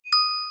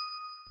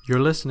You're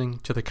listening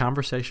to the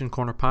Conversation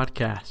Corner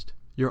podcast,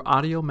 your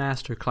audio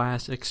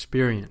masterclass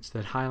experience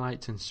that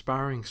highlights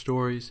inspiring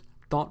stories,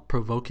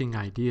 thought-provoking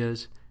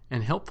ideas,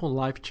 and helpful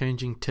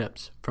life-changing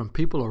tips from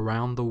people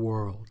around the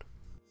world.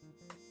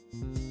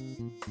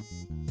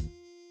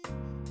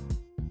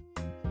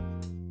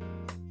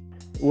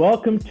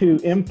 Welcome to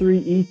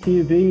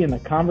M3ETV and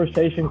the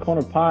Conversation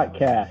Corner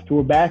podcast.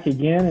 We're back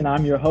again, and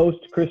I'm your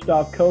host,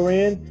 Christoph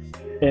Koran.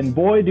 And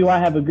boy, do I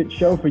have a good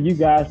show for you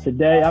guys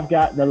today. I've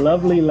got the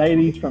lovely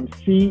ladies from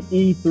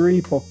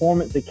CE3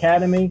 Performance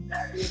Academy.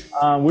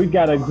 We've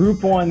got a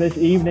group on this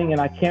evening, and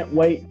I can't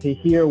wait to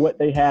hear what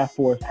they have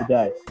for us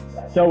today.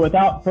 So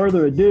without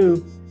further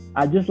ado,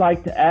 I'd just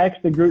like to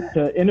ask the group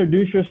to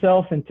introduce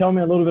yourself and tell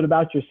me a little bit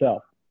about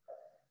yourself.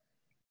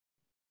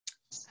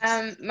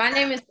 My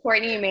name is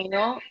Courtney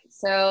Emanuel.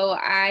 So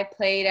I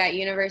played at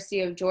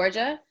University of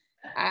Georgia.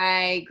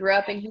 I grew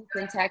up in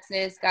Houston,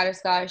 Texas, got a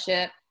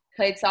scholarship.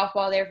 Played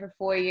softball there for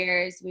 4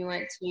 years. We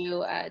went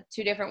to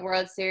 2 different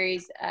World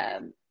Series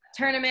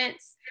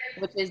tournaments,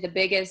 which is the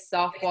biggest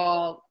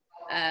softball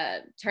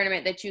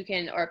tournament that you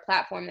can, or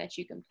platform that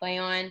you can play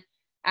on.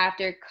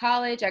 After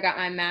college, I got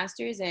my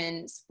master's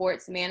in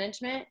sports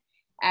management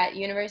at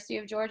University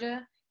of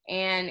Georgia.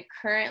 And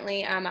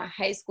currently I'm a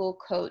high school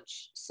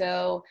coach.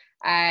 So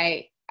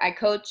I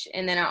coach,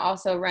 and then I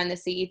also run the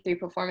CE3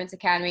 Performance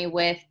Academy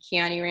with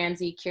Keani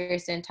Ramsey,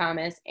 Kirsten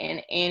Thomas,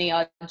 and Annie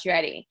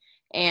Aldretti.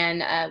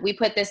 And we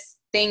put this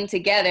thing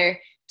together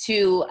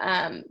to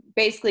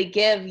basically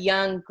give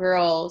young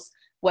girls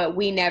what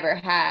we never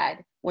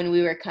had when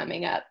we were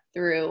coming up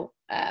through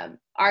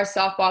our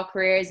softball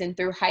careers and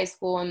through high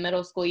school and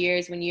middle school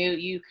years, when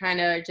you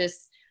kind of are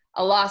just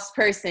a lost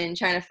person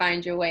trying to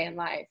find your way in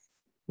life.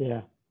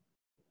 Yeah.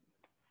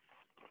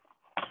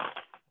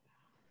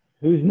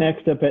 Who's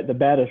next up at the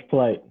batter's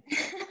plate?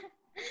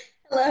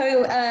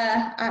 Hello,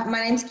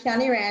 my name's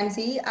Keani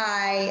Ramsey.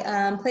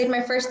 I played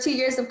my first 2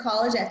 years of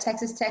college at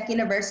Texas Tech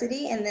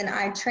University, and then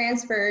I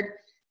transferred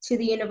to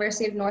the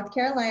University of North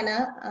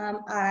Carolina.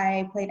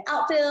 I played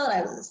outfield,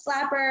 I was a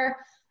slapper,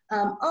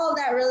 all of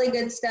that really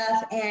good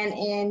stuff. And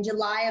in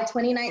July of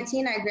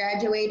 2019, I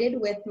graduated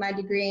with my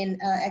degree in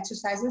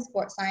exercise and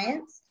sports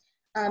science.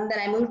 Then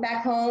I moved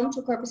back home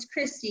to Corpus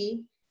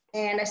Christi,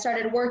 and I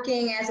started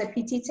working as a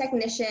PT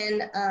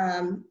technician.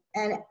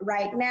 And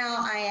right now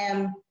I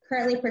am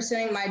currently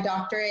pursuing my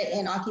doctorate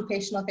in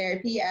occupational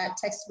therapy at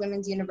Texas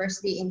Women's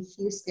University in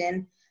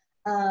Houston.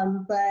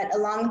 But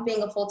along with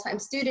being a full-time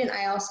student,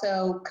 I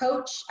also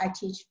coach, I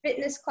teach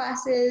fitness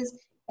classes,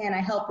 and I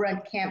help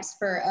run camps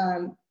for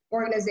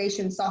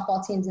organizations,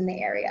 softball teams in the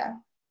area.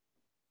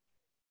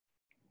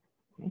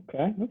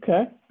 Okay.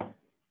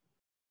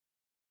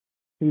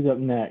 Who's up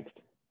next?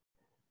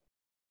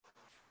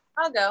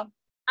 I'll go.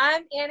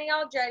 I'm Annie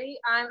Aldretti.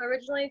 I'm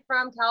originally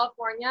from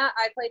California.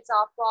 I played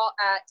softball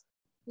at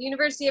the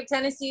University of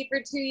Tennessee for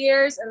 2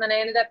 years, and then I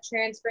ended up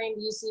transferring to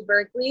UC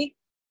Berkeley.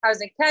 I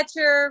was a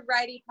catcher,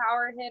 righty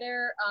power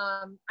hitter.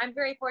 I'm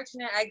very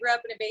fortunate. I grew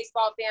up in a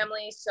baseball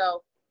family,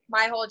 so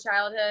my whole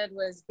childhood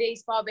was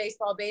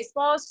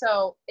baseball.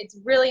 So it's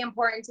really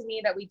important to me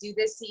that we do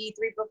this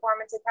CE3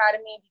 Performance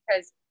Academy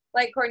because,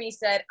 like Courtney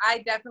said,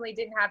 I definitely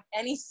didn't have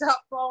any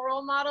softball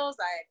role models.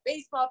 I had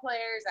baseball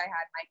players, I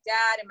had my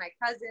dad and my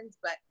cousins,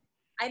 but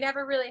I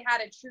never really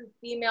had a true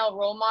female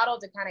role model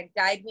to kind of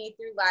guide me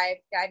through life,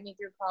 guide me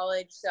through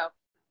college. So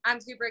I'm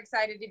super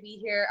excited to be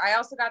here. I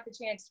also got the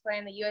chance to play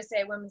on the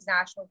USA Women's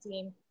National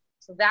Team.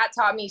 So that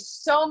taught me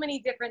so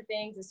many different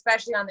things,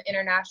 especially on the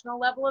international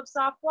level of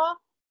softball.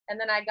 And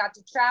then I got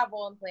to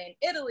travel and play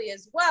in Italy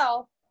as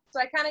well.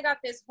 So I kind of got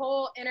this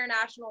whole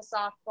international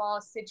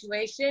softball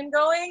situation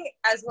going,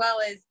 as well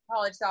as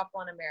college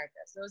softball in America.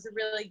 So it was a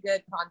really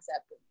good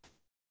concept.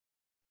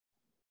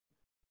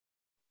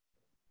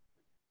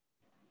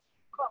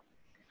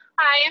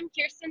 Hi, I'm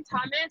Kirsten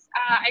Thomas.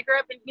 I grew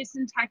up in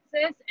Houston,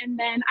 Texas, and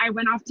then I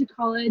went off to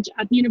college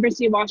at the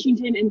University of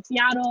Washington in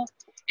Seattle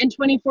in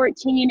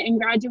 2014 and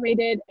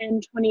graduated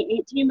in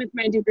 2018 with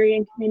my degree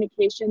in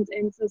communications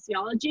and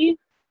sociology.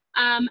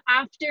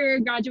 After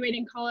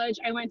graduating college,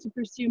 I went to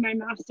pursue my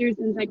master's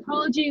in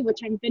psychology, which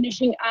I'm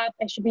finishing up.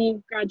 I should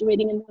be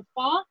graduating in the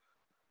fall.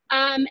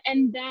 And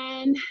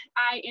then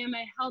I am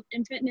a health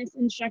and fitness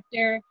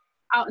instructor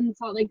out in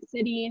Salt Lake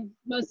City.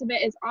 Most of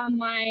it is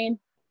online.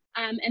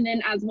 And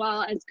then as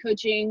well as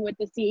coaching with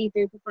the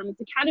CE3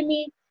 Performance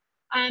Academy.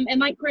 And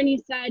like Courtney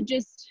said,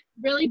 just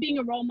really being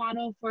a role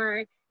model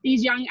for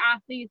these young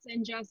athletes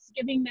and just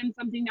giving them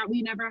something that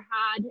we never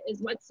had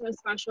is what's so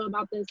special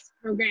about this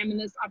program and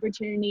this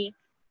opportunity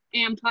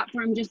and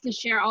platform, just to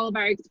share all of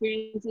our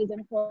experiences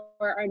and pour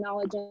our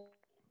knowledge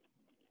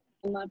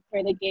and love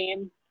for the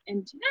game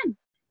into them.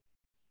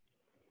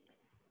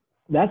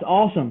 That's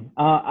awesome.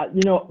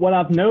 What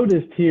I've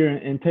noticed here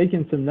and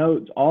taking some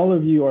notes, all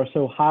of you are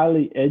so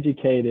highly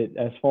educated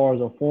as far as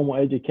a formal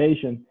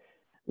education.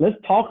 Let's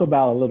talk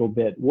about a little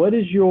bit. What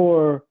is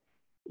your,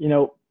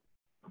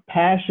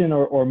 passion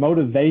or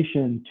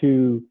motivation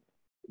to,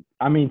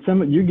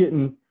 you're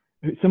getting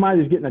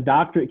somebody's getting a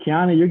doctorate.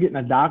 Kiana, you're getting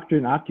a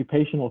doctorate in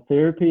occupational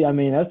therapy. I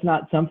mean, that's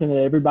not something that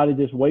everybody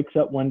just wakes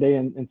up one day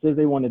and says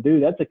they want to do.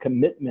 That's a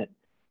commitment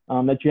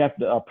that you have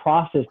to, a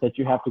process that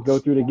you have to go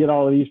through to get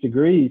all of these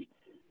degrees.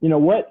 You know,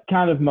 what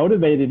kind of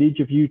motivated each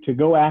of you to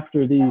go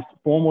after these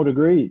formal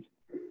degrees?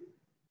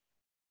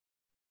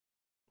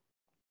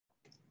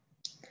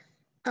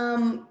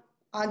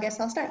 I guess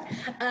I'll start.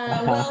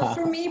 Well,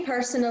 for me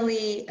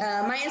personally,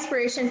 my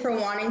inspiration for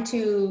wanting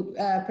to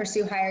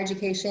pursue higher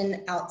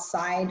education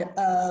outside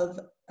of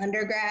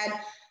undergrad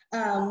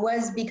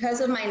was because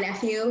of my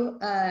nephew.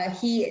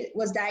 He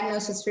was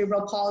diagnosed with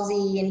cerebral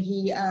palsy, and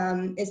he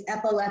is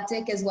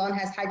epileptic as well and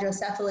has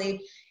hydrocephaly.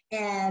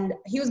 And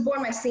he was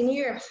born my senior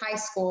year of high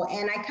school.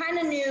 And I kind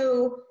of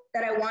knew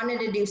that I wanted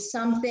to do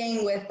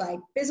something with like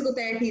physical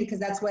therapy, because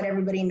that's what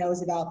everybody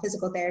knows about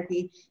physical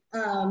therapy.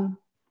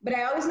 But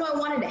I always knew I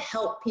wanted to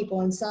help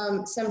people in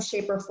some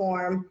shape or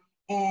form.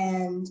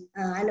 And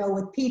I know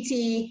with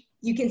PT,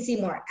 you can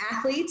see more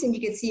athletes and you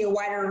can see a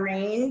wider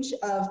range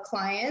of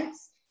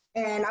clients.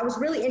 And I was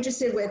really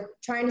interested with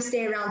trying to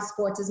stay around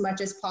sports as much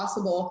as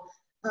possible.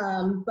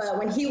 But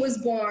when he was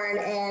born,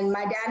 and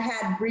my dad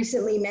had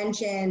recently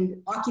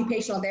mentioned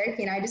occupational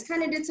therapy, and I just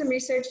kind of did some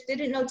research,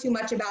 didn't know too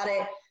much about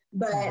it,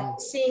 but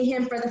seeing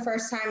him for the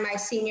first time my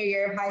senior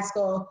year of high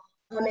school,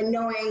 and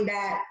knowing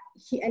that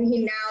he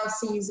now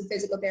sees a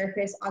physical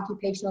therapist,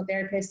 occupational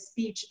therapist,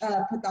 speech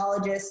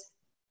pathologist,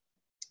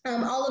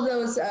 all of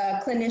those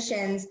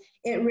clinicians,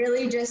 it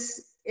really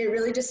just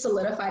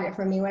solidified it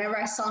for me. Whenever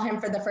I saw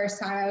him for the first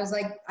time, I was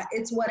like,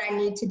 it's what I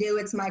need to do.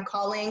 It's my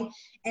calling,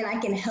 and I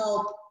can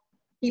help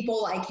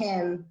people like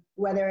him,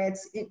 whether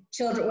it's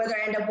children, whether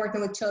I end up working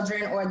with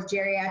children or the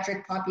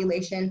geriatric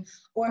population,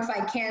 or if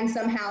I can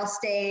somehow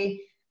stay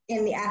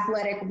in the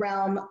athletic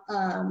realm.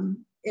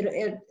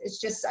 It's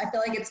just, I feel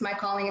like it's my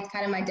calling. It's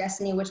kind of my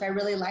destiny, which I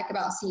really like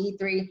about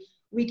CE3.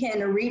 We can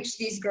reach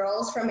these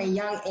girls from a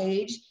young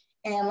age.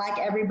 And like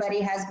everybody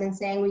has been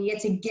saying, we get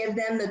to give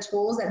them the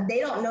tools that they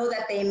don't know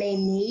that they may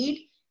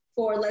need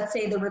for, let's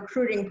say, the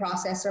recruiting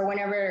process or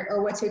whenever,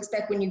 or what to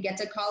expect when you get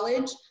to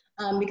college.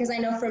 Because I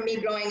know for me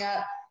growing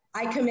up,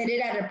 I committed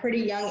at a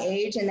pretty young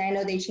age, and I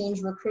know they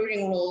changed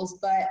recruiting rules,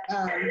 but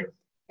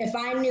if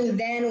I knew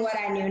then what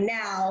I knew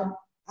now,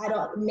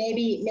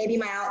 maybe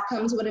my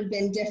outcomes would have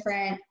been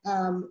different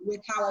with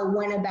how I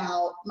went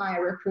about my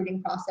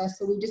recruiting process.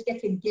 So we just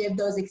get to give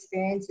those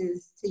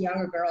experiences to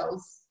younger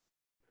girls.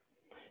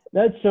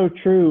 That's so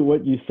true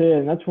what you said,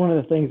 and that's one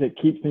of the things that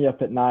keeps me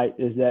up at night,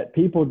 is that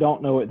people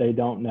don't know what they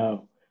don't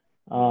know.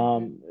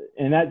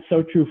 And that's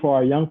so true for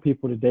our young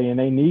people today, and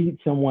they need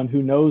someone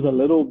who knows a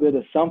little bit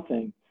of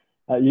something,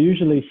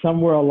 usually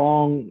somewhere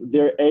along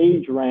their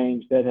age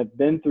range, that have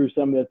been through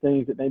some of the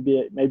things that they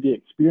may be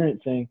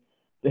experiencing,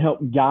 to help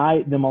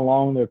guide them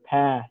along their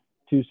path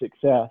to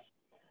success.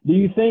 Do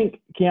you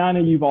think,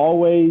 Kiana, you've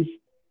always,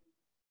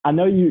 I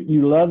know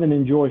you love and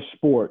enjoy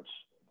sports,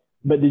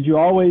 but did you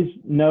always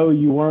know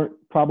you weren't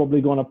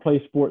probably going to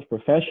play sports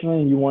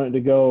professionally and you wanted to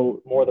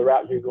go more the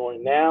route you're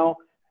going now?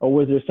 Or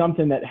was there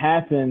something that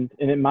happened,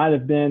 and it might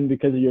have been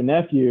because of your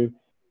nephew,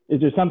 is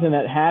there something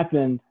that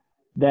happened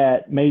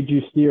that made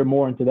you steer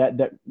more into that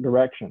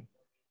direction?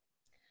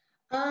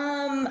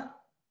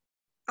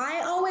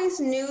 I always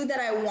knew that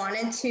I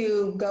wanted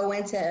to go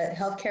into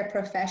healthcare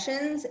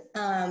professions.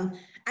 I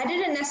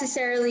didn't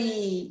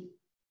necessarily,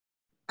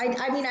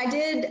 I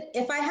did,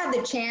 if I had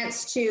the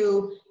chance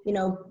to,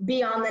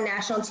 be on the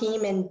national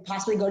team and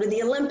possibly go to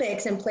the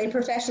Olympics and play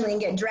professionally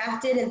and get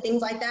drafted and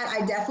things like that,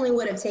 I definitely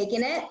would have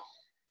taken it.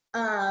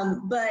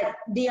 But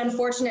the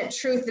unfortunate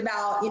truth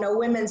about,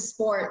 women's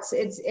sports,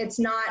 it's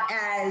not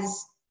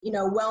as,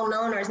 well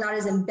known, or it's not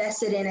as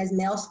invested in as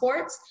male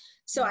sports.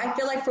 So I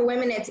feel like for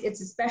women, it's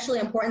especially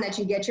important that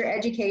you get your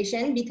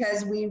education,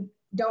 because we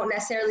don't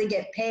necessarily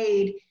get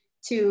paid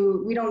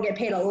we don't get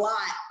paid a lot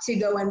to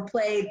go and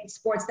play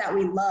sports that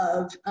we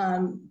love,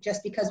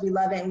 just because we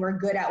love it and we're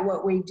good at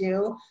what we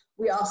do.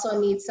 We also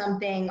need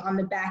something on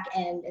the back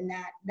end, and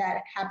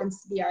that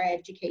happens to be our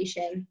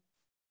education.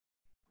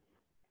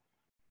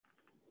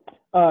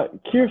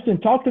 Kirsten,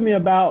 talk to me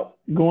about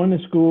going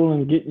to school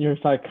and getting your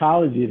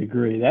psychology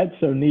degree. That's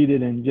so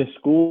needed in just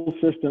school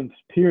systems,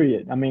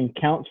 period. I mean,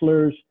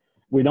 counselors,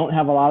 we don't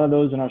have a lot of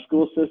those in our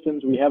school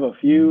systems. We have a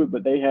few,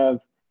 but they have,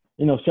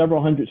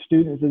 several hundred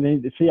students. And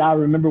they see, I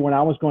remember when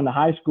I was going to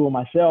high school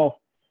myself,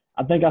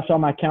 I think I saw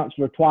my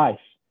counselor twice.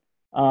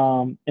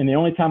 And the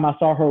only time I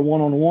saw her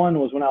one-on-one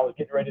was when I was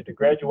getting ready to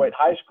graduate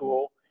high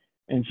school.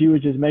 And she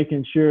was just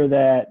making sure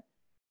that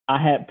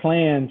I had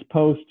plans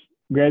post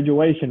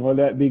graduation,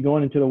 whether that be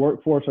going into the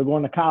workforce or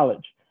going to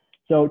college.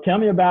 So tell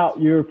me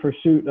about your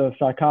pursuit of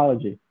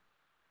psychology.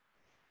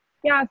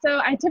 Yeah, so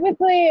I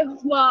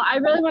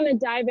really want to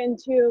dive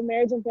into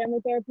marriage and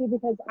family therapy,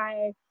 because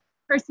I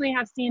personally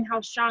have seen how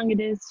strong it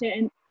is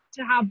to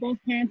have both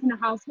parents in a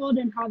household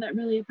and how that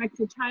really affects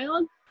a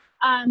child.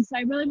 So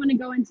I really want to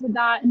go into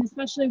that, and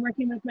especially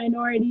working with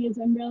minorities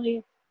and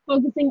really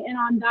focusing in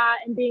on that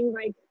and being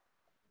like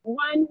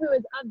one who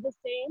is of the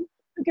same,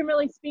 who can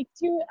really speak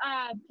to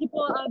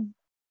people of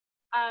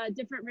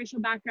different racial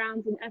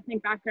backgrounds and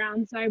ethnic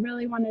backgrounds. So I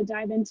really want to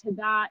dive into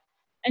that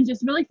and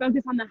just really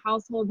focus on the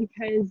household,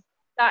 because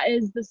that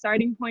is the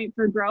starting point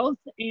for growth,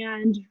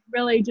 and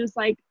really just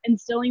like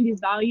instilling these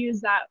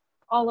values that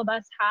all of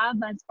us have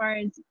as far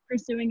as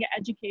pursuing an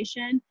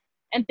education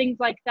and things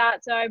like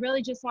that. So I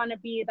really just want to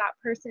be that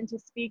person to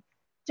speak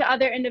to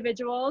other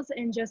individuals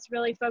and just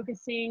really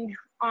focusing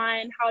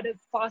on how to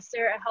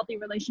foster a healthy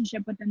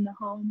relationship within the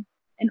home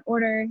in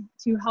order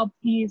to help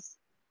these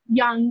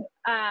young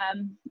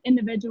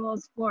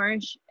individuals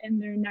flourish in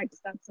their next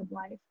steps of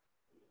life.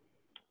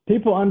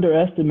 People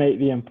underestimate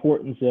the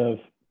importance of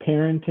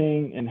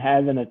parenting and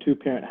having a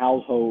two-parent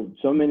household.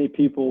 So many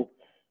people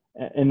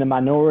in the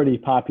minority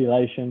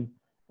population,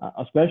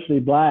 especially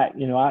Black,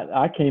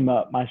 I came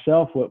up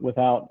myself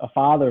without a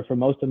father for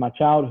most of my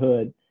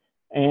childhood.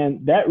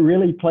 And that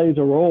really plays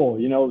a role.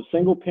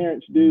 Single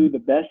parents do the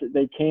best that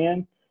they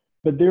can,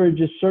 but there are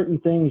just certain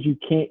things you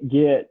can't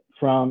get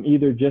from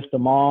either just a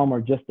mom or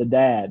just a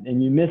dad.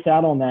 And you miss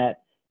out on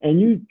that, and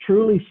you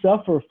truly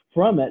suffer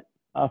from it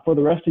for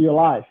the rest of your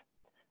life.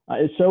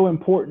 It's so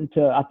important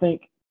I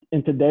think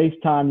in today's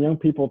time, young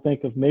people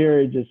think of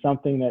marriage as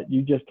something that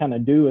you just kind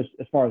of do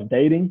as far as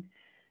dating.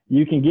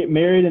 You can get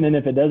married, and then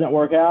if it doesn't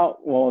work out,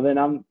 well, then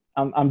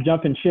I'm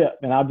jumping ship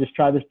and I'll just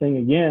try this thing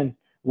again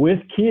with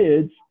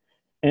kids.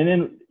 And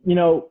then,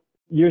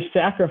 you're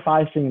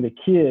sacrificing the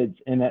kids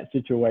in that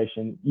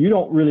situation. You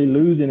don't really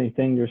lose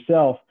anything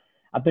yourself.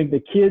 I think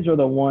the kids are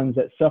the ones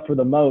that suffer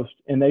the most,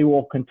 and they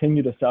will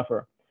continue to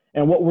suffer.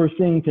 And what we're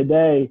seeing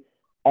today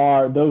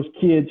are those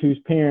kids whose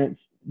parents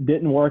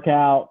didn't work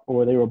out,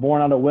 or they were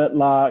born out of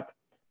wedlock,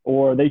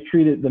 or they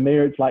treated the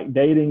marriage like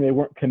dating. They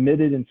weren't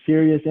committed and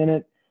serious in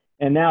it.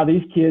 And now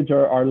these kids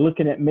are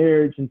looking at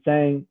marriage and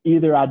saying,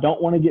 either I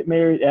don't want to get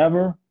married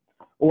ever,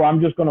 or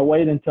I'm just going to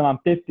wait until I'm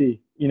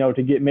 50,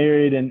 to get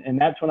married. And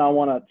that's when I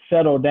want to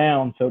settle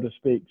down, so to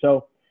speak.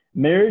 So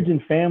marriage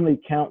and family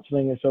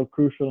counseling is so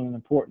crucial and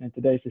important in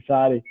today's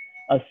society,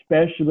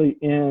 especially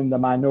in the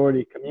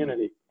minority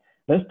community.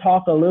 Let's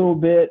talk a little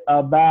bit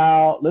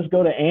let's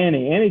go to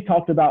Annie. Annie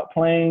talked about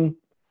playing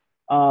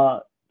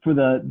for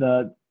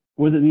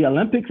was it the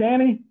Olympics,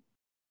 Annie?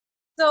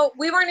 So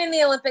we weren't in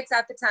the Olympics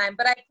at the time,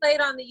 but I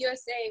played on the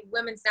USA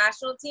women's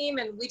national team,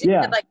 and we just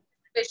did like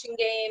fishing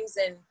games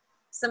and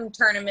some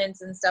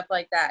tournaments and stuff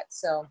like that.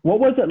 So what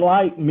was it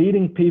like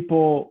meeting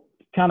people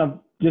kind of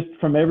just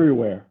from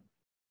everywhere?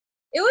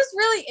 It was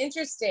really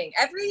interesting.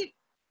 Every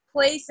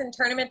place and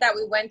tournament that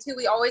we went to,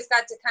 we always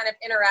got to kind of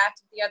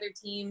interact with the other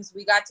teams.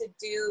 We got to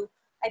do,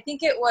 I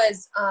think it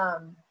was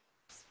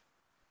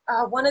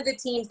one of the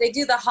teams, they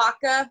do the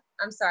haka.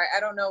 I'm sorry,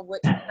 I don't know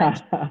which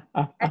country.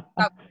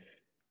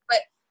 But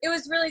it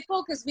was really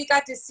cool because we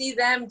got to see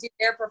them do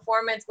their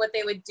performance, what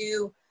they would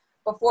do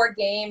before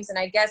games. And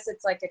I guess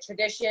it's like a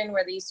tradition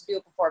where they used to do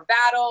it before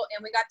battle.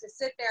 And we got to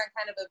sit there and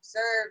kind of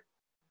observe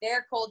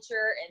their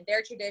culture and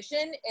their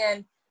tradition.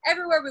 And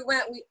everywhere we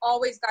went, we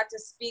always got to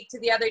speak to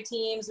the other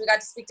teams. We got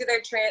to speak to their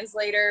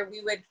translator.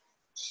 We would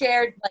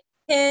share like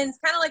pins,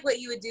 kind of like what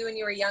you would do when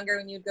you were younger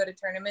when you'd go to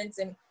tournaments.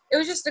 And it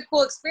was just a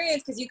cool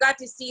experience because you got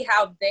to see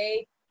how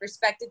they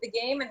respected the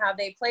game and how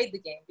they played the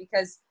game,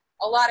 because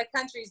a lot of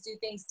countries do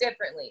things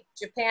differently.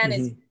 Japan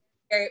is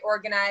very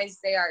organized.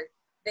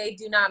 They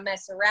do not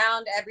mess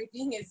around.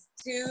 Everything is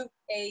to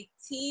a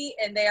T,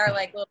 and they are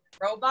like little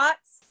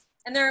robots,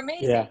 and they're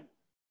amazing,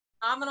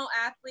 phenomenal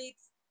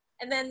athletes.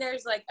 And then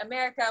there's like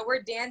America,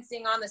 we're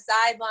dancing on the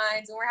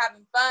sidelines and we're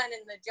having fun,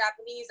 and the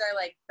Japanese are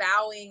like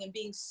bowing and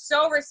being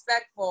so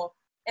respectful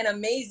and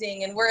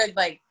amazing, and we're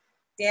like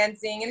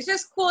dancing, and it's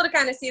just cool to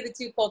kind of see the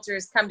two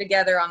cultures come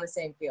together on the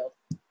same field.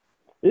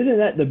 Isn't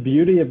that the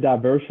beauty of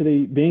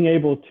diversity? Being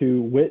able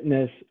to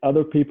witness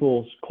other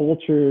people's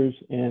cultures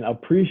and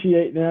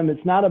appreciate them.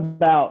 It's not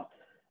about,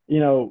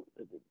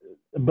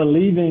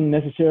 believing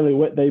necessarily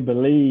what they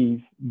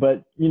believe,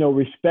 but,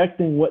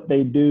 respecting what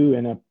they do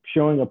and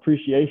showing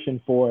appreciation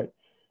for it.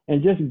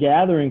 And just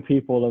gathering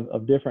people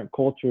of different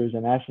cultures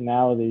and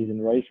nationalities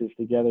and races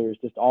together is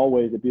just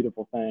always a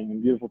beautiful thing,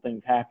 and beautiful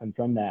things happen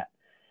from that.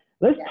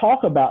 Let's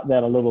talk about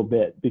that a little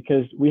bit,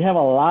 because we have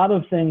a lot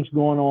of things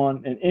going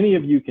on, and any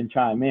of you can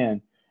chime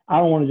in. I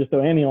don't want to just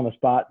throw Annie on the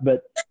spot,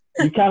 but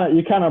you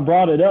kind of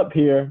brought it up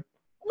here.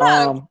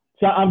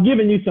 So I'm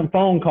giving you some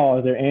phone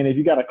calls there, Annie. If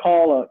you got to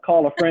call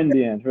a friend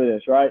in for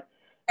this, right?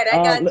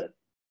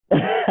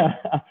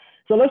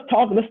 So let's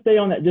stay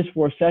on that just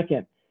for a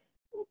second.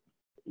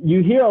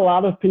 You hear a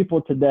lot of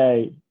people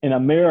today in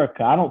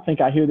America, I don't think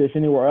I hear this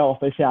anywhere else,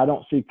 they say, I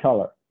don't see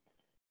color.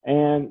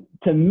 And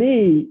to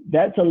me,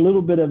 that's a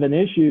little bit of an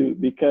issue,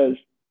 because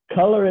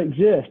color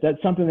exists.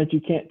 That's something that you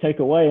can't take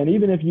away. And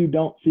even if you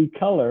don't see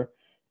color,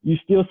 you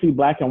still see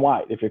black and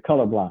white if you're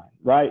colorblind,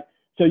 right?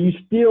 So you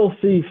still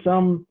see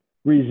some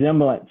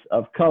resemblance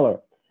of color.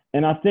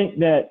 And I think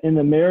that in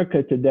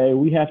America today,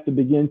 we have to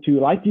begin to,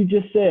 like you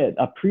just said,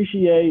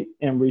 appreciate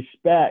and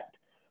respect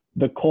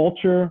the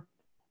culture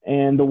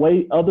and the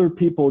way other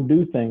people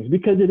do things,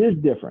 because it is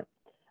different.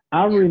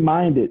 I'm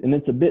reminded, and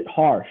it's a bit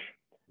harsh,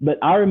 but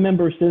I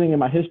remember sitting in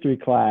my history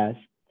class,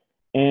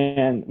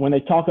 And when they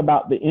talk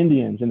about the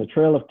Indians and the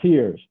Trail of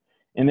Tears,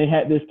 and they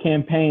had this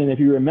campaign, if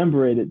you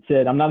remember it, it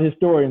said, I'm not a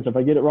historian, so if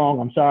I get it wrong,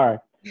 I'm sorry.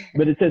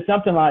 But it said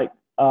something like,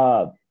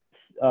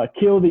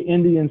 kill the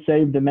Indian,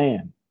 save the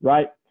man,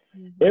 right?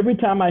 Mm-hmm. Every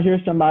time I hear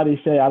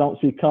somebody say, I don't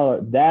see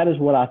color, that is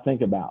what I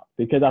think about.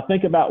 Because I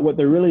think about what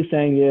they're really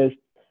saying is,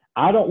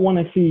 I don't want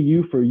to see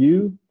you for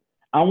you.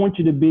 I want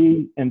you to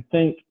be and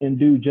think and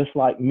do just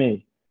like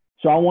me.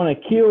 So I want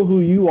to kill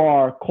who you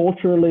are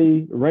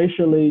culturally,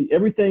 racially,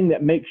 everything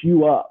that makes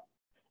you up.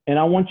 And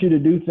I want you to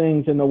do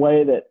things in the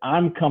way that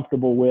I'm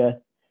comfortable with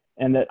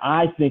and that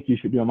I think you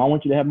should do them. I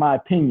want you to have my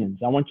opinions.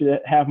 I want you to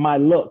have my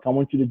look. I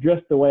want you to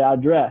dress the way I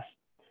dress.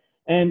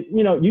 And,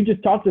 you know, you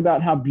just talked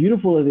about how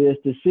beautiful it is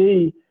to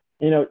see,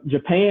 you know,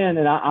 Japan,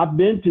 and I've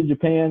been to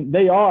Japan.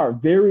 They are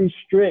very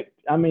strict.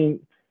 I mean,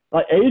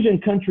 like Asian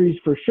countries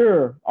for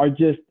sure are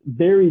just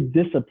very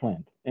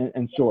disciplined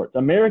in sorts.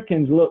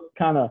 Americans look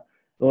kind of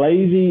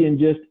lazy and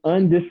just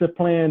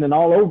undisciplined and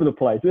all over the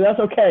place. But that's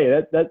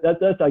okay.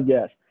 That's I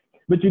guess.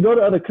 But you go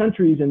to other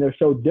countries and they're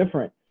so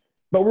different.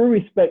 But we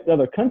respect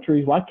other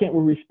countries. Why can't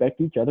we respect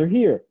each other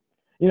here?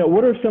 You know,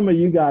 what are some of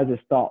you guys'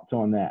 thoughts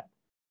on that?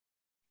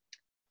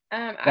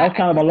 That's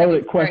kind of a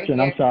loaded question.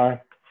 I'm sorry.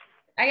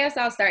 I guess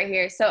I'll start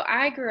here. So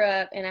I grew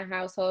up in a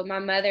household. My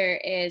mother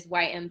is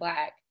white and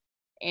black,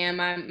 and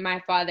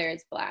my father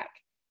is black.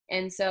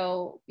 And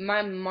so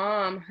my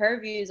mom, her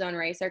views on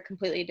race are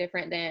completely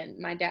different than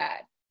my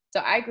dad.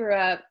 So I grew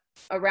up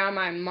around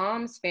my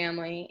mom's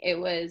family. It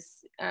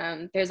was,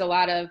 there's a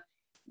lot of,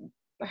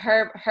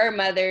 her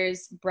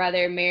mother's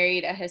brother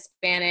married a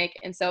Hispanic.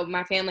 And so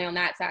my family on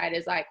that side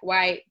is like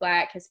white,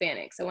 black,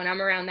 Hispanic. So when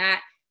I'm around that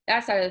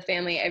side of the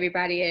family,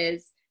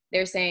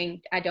 they're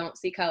saying, I don't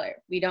see color.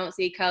 We don't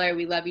see color.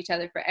 We love each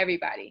other for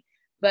everybody.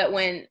 But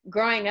when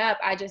growing up,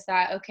 I just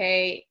thought,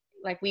 okay,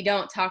 like we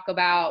don't talk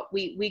about,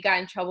 we got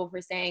in trouble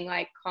for saying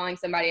like calling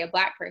somebody a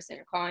black person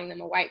or calling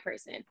them a white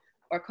person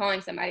or calling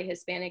somebody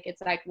Hispanic.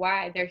 It's like,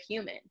 why? They're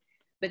human.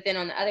 But then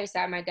on the other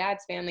side, my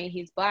dad's family,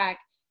 he's black.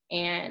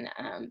 And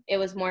it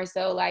was more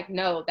so like,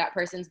 no, that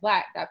person's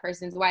black, that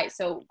person's white.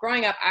 So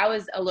growing up, I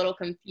was a little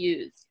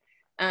confused.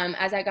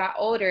 As I got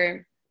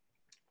older,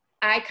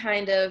 I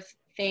kind of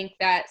think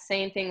that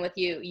same thing with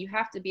you. You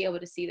have to be able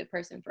to see the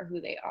person for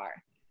who they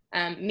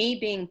are. Me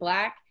being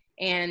black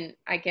and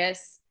I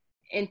guess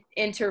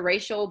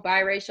interracial,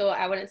 biracial,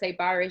 I wouldn't say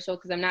biracial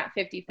because I'm not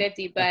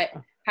 50-50, but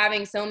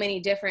having so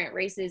many different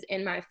races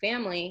in my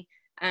family,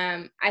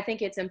 I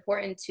think it's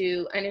important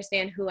to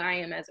understand who I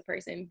am as a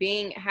person.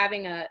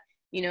 Having a,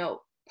 you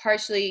know,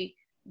 partially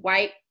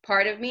white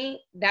part of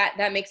me,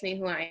 that makes me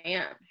who I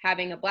am.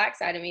 Having a black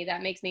side of me,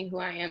 that makes me who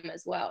I am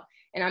as well.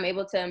 And I'm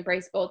able to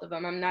embrace both of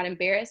them. I'm not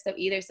embarrassed of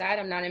either side.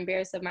 I'm not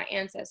embarrassed of my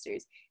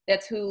ancestors.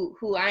 That's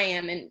who I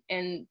am.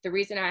 And the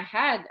reason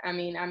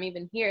I'm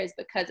even here is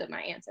because of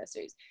my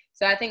ancestors.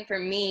 So I think for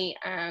me,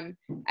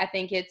 I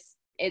think it's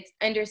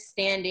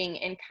understanding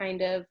and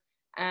kind of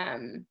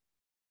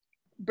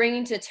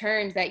bringing to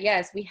terms that,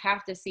 yes, we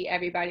have to see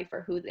everybody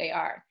for who they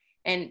are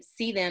and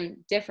see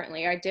them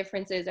differently. Our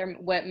differences are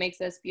what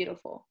makes us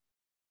beautiful.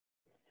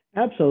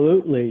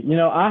 Absolutely. You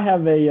know, I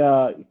have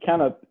a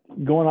kind of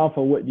going off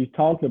of what you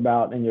talked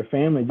about in your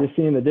family, just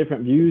seeing the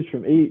different views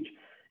from each.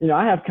 You know,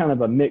 I have kind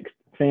of a mixed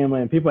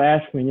family, and people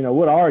ask me, you know,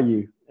 what are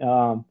you?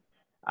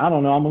 I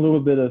don't know. I'm a little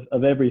bit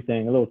of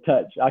everything, a little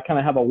touch. I kind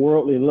of have a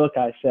worldly look,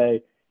 I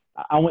say.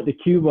 I went to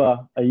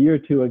Cuba a year or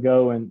two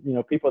ago, and, you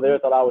know, people there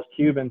thought I was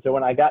Cuban. So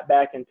when I got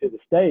back into the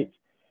States,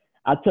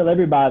 I tell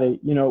everybody,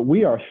 you know,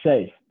 we are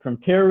safe from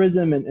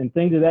terrorism and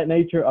things of that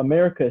nature.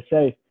 America is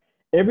safe.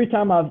 Every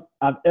time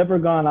I've ever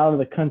gone out of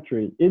the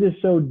country, it is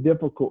so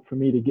difficult for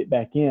me to get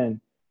back in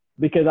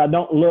because I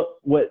don't look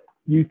what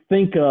you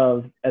think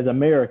of as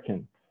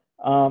American.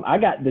 I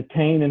got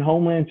detained in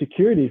Homeland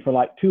Security for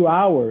like 2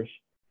 hours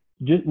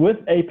just with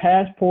a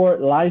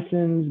passport,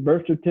 license,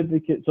 birth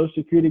certificate, social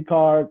security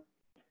card.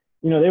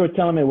 You know, they were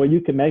telling me, well,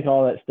 you can make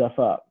all that stuff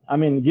up. I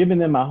mean, giving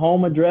them my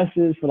home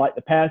addresses for like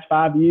the past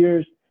 5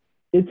 years,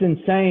 it's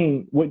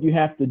insane what you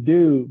have to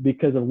do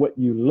because of what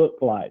you look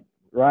like,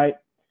 right?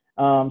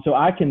 So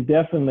I can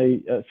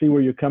definitely see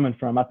where you're coming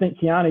from. I think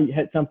Kiani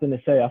had something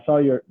to say. I saw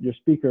your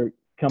speaker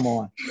come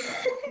on.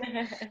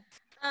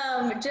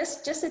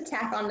 Just to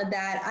tack onto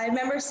that, I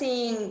remember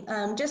seeing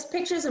just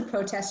pictures of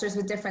protesters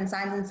with different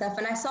signs and stuff.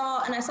 And I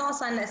saw a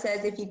sign that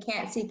says, if you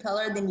can't see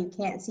color, then you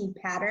can't see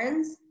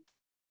patterns.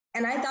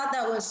 And I thought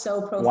that was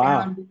so profound.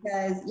 Wow.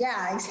 Because,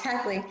 yeah,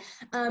 exactly.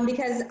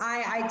 Because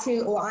I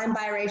too, well, I'm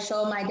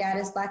biracial. My dad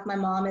is black. My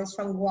mom is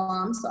from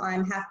Guam, so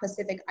I'm half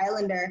Pacific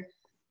Islander.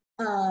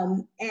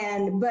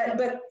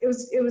 But it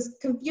was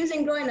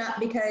confusing growing up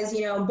because,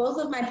 you know, both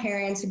of my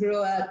parents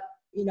grew up,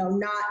 you know,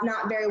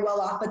 not very well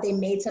off, but they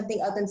made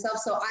something of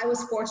themselves. So I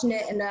was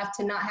fortunate enough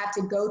to not have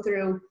to go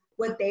through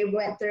what they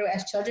went through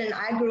as children.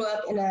 I grew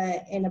up in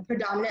a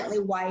predominantly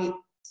white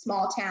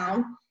small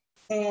town,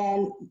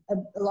 and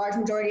a large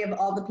majority of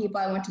all the people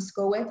I went to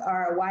school with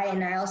are white,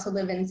 and I also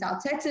live in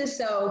South Texas.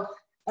 So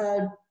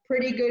a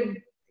pretty good,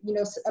 you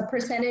know, a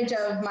percentage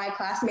of my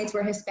classmates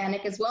were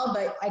Hispanic as well,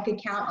 but I could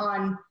count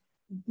on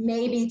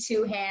maybe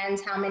 2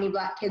 hands how many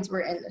Black kids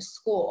were in the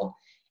school.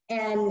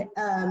 And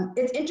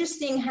it's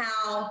interesting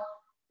how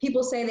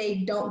people say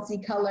they don't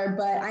see color,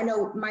 but I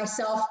know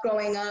myself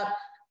growing up,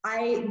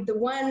 the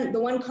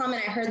one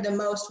comment I heard the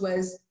most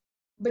was,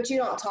 but you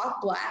don't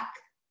talk Black,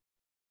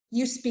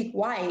 you speak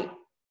white.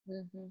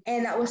 Mm-hmm.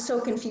 And that was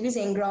so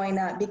confusing growing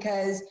up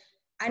because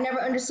I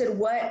never understood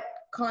what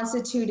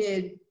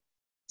constituted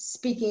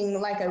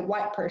speaking like a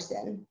white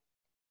person.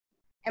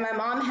 And my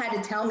mom had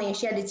to tell me,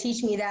 she had to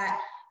teach me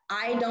that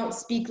I don't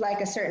speak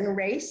like a certain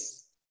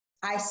race.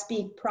 I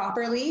speak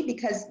properly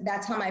because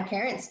that's how my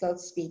parents both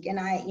speak. And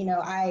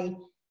I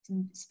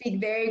speak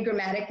very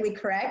grammatically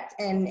correct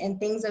and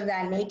things of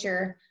that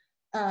nature.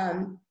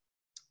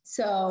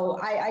 So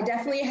I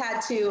definitely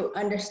had to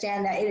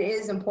understand that it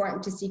is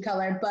important to see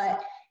color,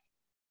 but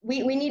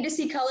we need to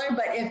see color.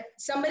 But if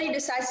somebody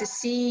decides to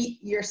see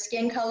your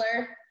skin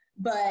color,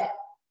 but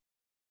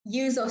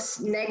use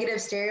those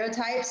negative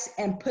stereotypes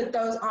and put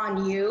those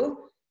on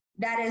you,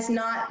 that is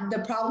not the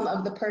problem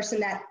of the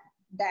person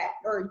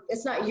or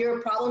it's not your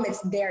problem,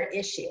 it's their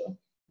issue.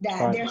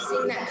 That they're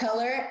seeing that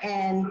color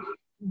and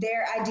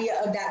their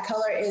idea of that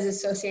color is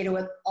associated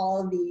with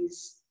all of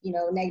these,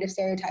 negative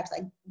stereotypes,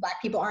 like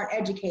Black people aren't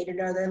educated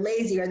or they're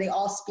lazy or they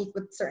all speak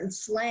with certain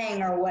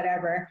slang or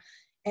whatever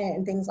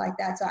and things like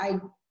that. So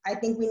I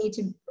think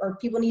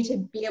people need to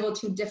be able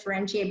to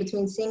differentiate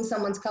between seeing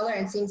someone's color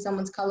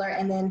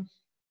and then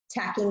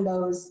tacking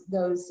those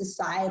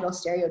societal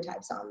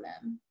stereotypes on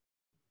them.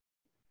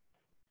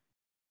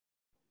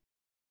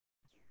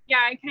 Yeah,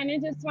 I kind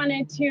of just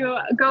wanted to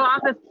go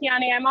off of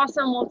Kiani. I'm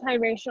also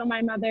multiracial.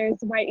 My mother's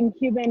white and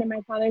Cuban and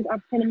my father's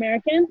African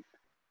American.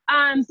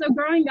 So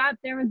growing up,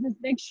 there was this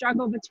big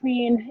struggle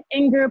between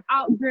in-group,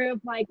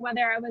 out-group, like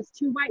whether I was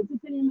too white to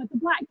fit in with the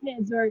Black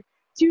kids or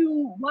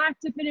too Black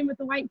to fit in with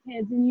the white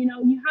kids. And,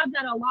 you have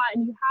that a lot.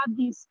 And you have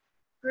these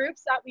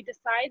groups that we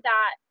decide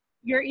that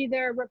you're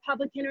either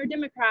Republican or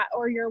Democrat,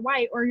 or you're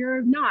white or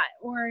you're not,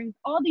 or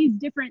all these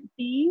different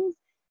things.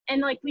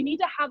 And like, we need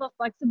to have a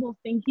flexible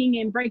thinking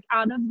and break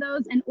out of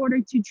those in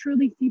order to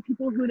truly see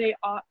people who they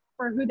are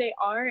for who they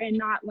are, and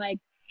not like,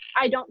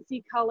 I don't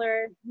see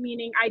color,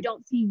 meaning I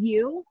don't see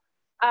you.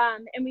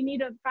 And we need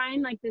to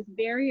find like this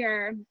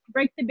barrier,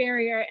 break the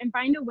barrier, and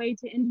find a way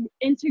to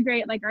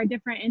integrate like our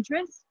different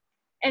interests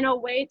in a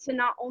way to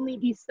not only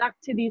be stuck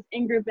to these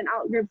in-group and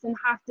out-groups and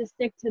have to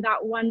stick to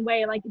that one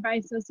way. Like if I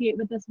associate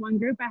with this one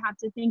group, I have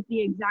to think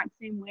the exact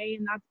same way,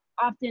 and that's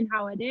often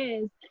how it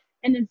is.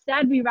 And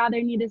instead, we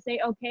rather need to say,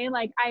 okay,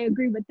 like I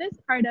agree with this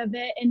part of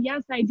it. And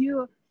yes, I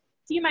do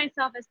see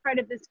myself as part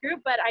of this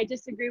group, but I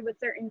disagree with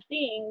certain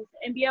things,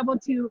 and be able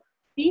to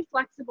be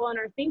flexible in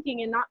our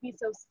thinking and not be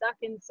so stuck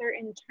in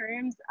certain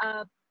terms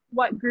of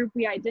what group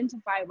we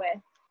identify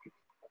with.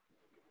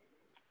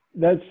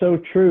 That's so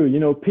true.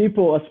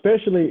 People,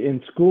 especially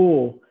in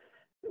school,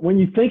 when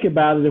you think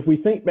about it, if we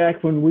think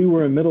back when we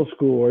were in middle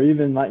school or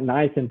even like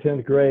 9th and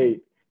 10th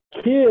grade,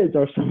 kids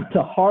are some of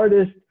the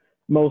hardest,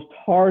 most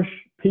harsh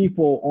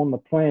people on the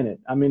planet.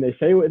 I mean, they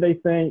say what they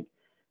think,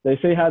 they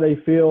say how they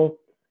feel,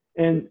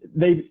 and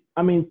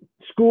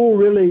school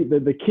really,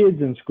 the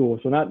kids in school,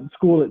 so not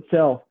school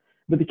itself,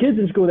 but the kids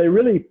in school, they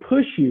really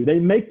push you. They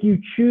make you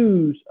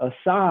choose a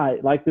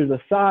side, like there's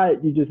a side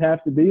you just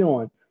have to be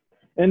on.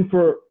 And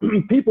for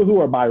people who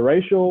are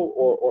biracial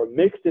or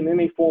mixed in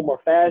any form or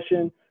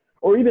fashion,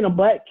 or even a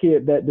Black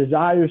kid that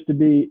desires to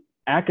be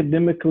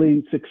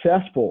academically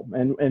successful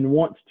and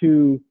wants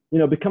to,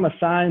 become a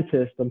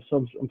scientist of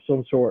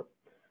some sort,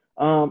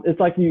 it's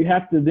like you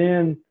have to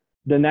then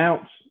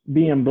denounce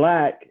being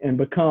Black and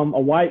become a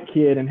white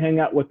kid and hang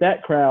out with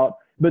that crowd.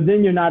 But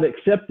then you're not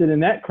accepted in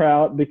that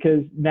crowd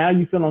because now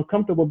you feel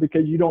uncomfortable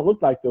because you don't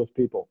look like those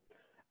people.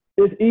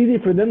 It's easy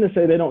for them to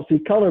say they don't see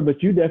color,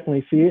 but you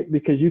definitely see it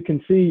because you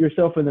can see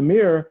yourself in the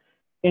mirror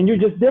and you're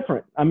just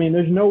different. I mean,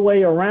 there's no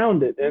way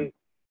around it. And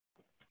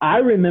I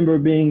remember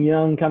being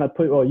young, kind of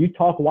you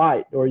talk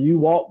white, or you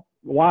walk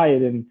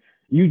white, and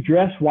you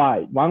dress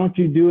white. Why don't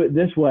you do it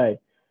this way?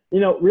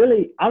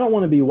 Really, I don't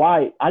want to be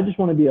white. I just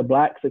want to be a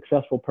Black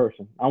successful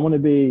person. I want to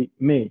be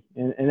me,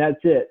 and that's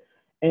it.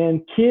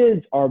 And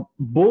kids are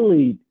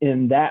bullied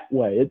in that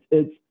way.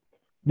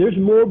 There's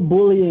more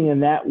bullying in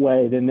that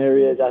way than there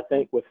is, I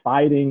think, with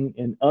fighting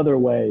in other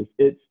ways.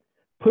 It's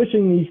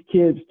pushing these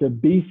kids to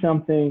be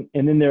something,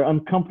 and then they're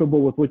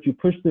uncomfortable with what you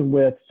push them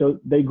with, so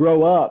they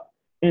grow up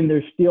and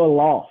they're still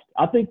lost.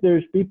 I think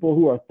there's people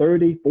who are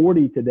 30,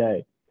 40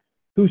 today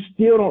who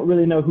still don't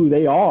really know who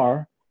they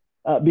are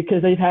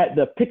because they've had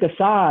to pick a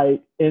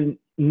side, and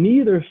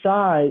neither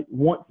side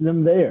wants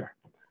them there.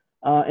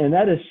 And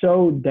that is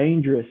so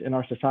dangerous in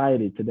our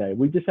society today.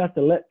 We just have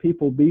to let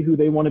people be who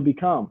they want to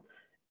become.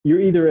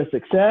 You're either a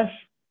success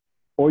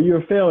or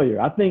you're a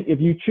failure. I think if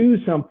you choose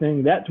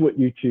something, that's what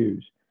you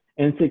choose.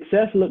 And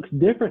success looks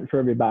different for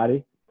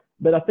everybody,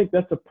 but I think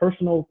that's a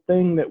personal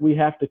thing that we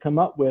have to come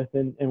up with.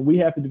 And we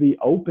have to be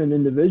open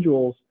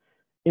individuals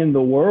in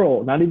the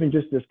world, not even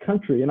just this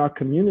country, in our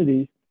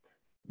communities,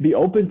 be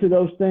open to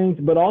those things,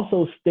 but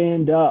also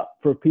stand up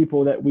for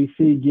people that we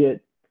see get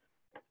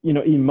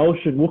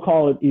we'll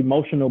call it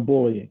emotional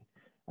bullying.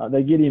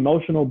 They get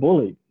emotional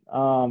bullied.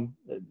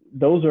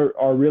 Those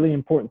are really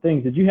important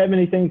things. Did you have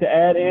anything to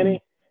add,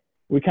 Annie?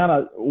 We kind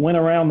of went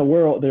around the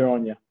world there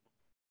on you.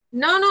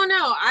 No.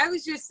 I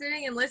was just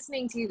sitting and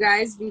listening to you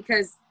guys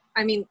because,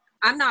 I mean,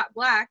 I'm not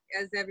Black,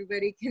 as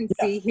everybody can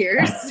see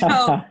here. So,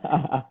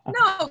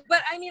 no,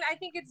 but I mean, I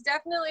think it's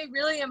definitely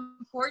really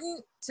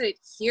important to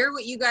hear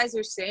what you guys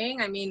are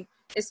saying. I mean,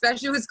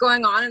 especially what's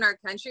going on in our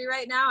country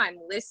right now. I'm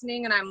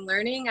listening and I'm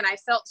learning, and I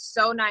felt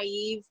so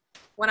naive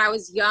when I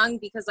was young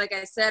because, like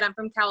I said, I'm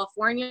from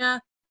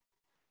California.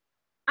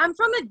 I'm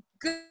from a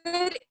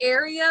good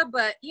area,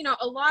 but,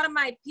 a lot of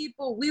my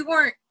people,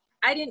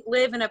 I didn't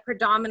live in a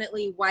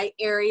predominantly white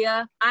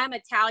area. I'm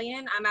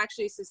Italian. I'm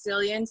actually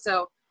Sicilian.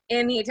 So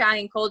in the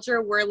Italian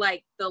culture, we're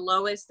like the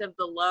lowest of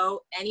the low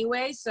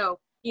anyway. So,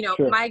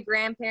 Sure. My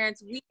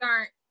grandparents,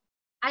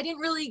 I didn't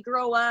really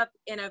grow up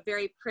in a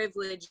very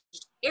privileged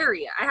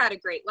area. I had a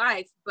great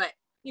life, but,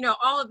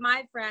 all of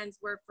my friends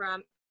were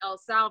from El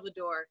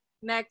Salvador,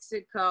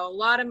 Mexico. A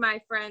lot of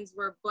my friends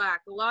were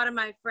Black. A lot of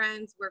my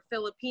friends were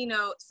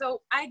Filipino.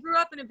 So I grew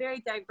up in a very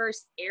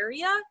diverse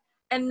area.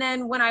 And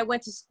then when I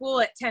went to school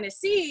at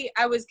Tennessee,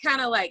 I was kind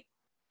of like,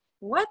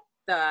 what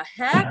the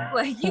heck?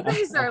 Like, you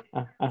guys are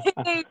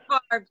way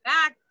far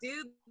back,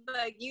 dude.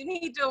 Like, you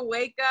need to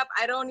wake up.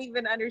 I don't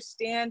even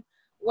understand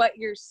what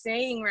you're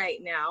saying right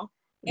now.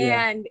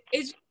 Yeah. And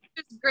it's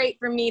just great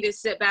for me to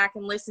sit back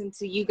and listen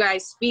to you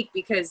guys speak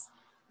because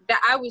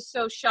I was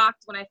so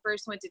shocked when I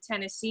first went to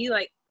Tennessee.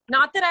 Like,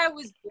 not that I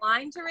was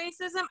blind to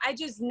racism. I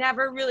just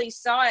never really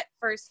saw it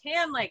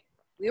firsthand. Like,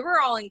 we were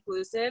all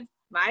inclusive.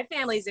 My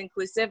family's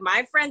inclusive.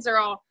 My friends are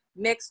all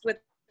mixed with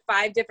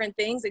 5 different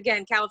things.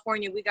 Again,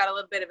 California, we got a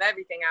little bit of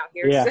everything out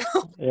here. Yeah.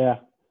 So Yeah.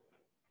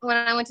 when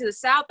I went to the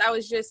South, I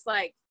was just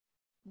like,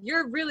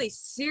 you're really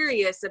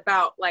serious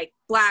about like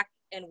Black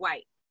and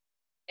white,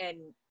 and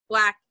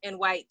Black and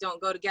white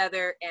don't go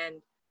together. And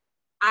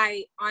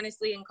I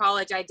honestly, in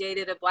college, I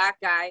dated a Black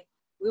guy.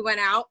 We went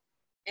out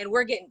and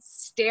we're getting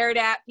stared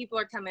at. People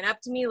are coming up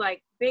to me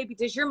like, baby,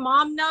 does your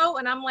mom know?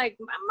 And I'm like,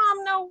 my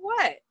mom know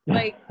what?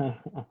 Like, what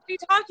are you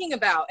talking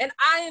about? And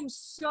I am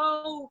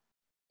so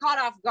caught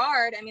off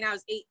guard. I mean, I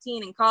was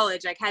 18 in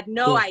college. Like, had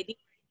no idea.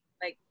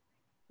 Like,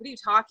 what are you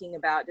talking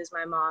about? Does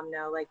my mom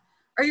know? Like,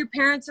 are your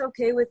parents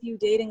okay with you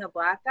dating a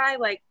Black guy?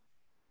 Like,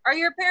 are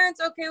your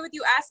parents okay with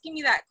you asking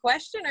me that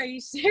question? Are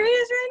you serious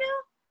right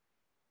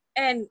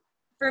now? And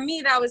for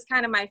me, that was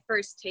kind of my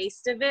first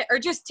taste of it, or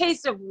just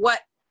taste of what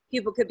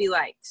people could be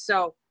like.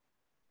 So,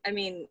 I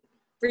mean,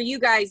 for you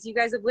guys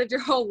have lived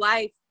your whole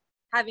life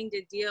having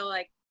to deal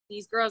like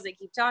these girls that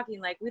keep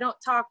talking like, we don't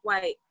talk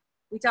white,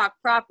 we talk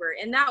proper.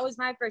 And that was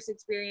my first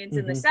experience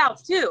in the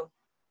South too.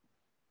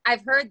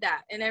 I've heard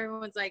that. And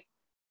everyone's like,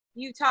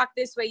 you talk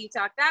this way, you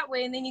talk that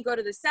way. And then you go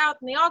to the South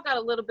and they all got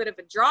a little bit of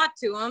a draw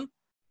to them.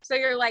 So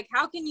you're like,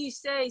 how can you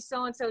say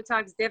so-and-so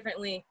talks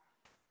differently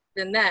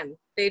than them?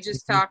 They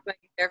just talk like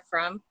they're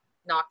from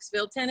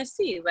Knoxville,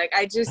 Tennessee. Like,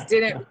 I just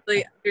didn't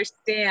really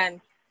understand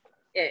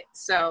it.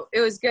 So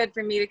it was good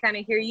for me to kind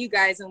of hear you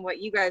guys and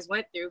what you guys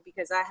went through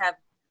because I have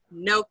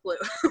no clue.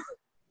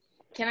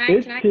 Can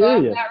I go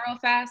off that real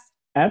fast?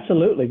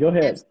 Absolutely. Go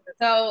ahead.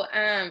 So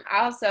I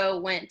also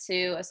went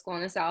to a school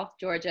in the South,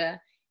 Georgia,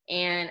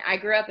 and I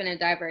grew up in a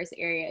diverse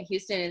area.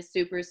 Houston is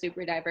super,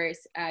 super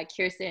diverse.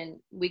 Kirsten,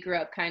 we grew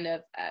up kind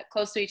of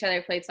close to each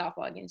other, played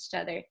softball against each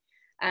other.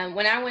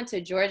 When I went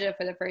to Georgia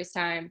for the first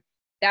time,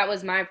 that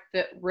was my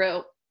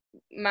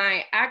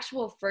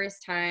actual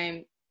first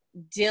time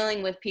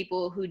dealing with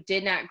people who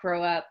did not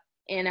grow up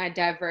in a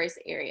diverse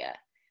area.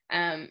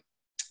 I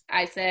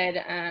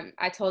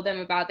told them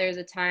about there's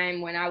a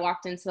time when I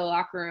walked into the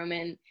locker room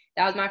and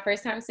that was my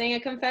first time seeing a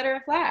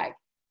Confederate flag.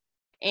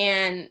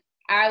 And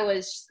I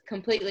was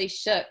completely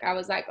shook. I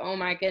was like, oh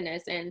my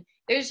goodness. And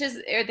there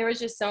was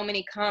just so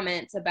many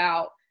comments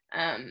about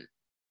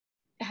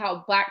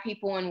how Black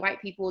people and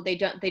white people, they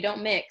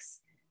don't mix.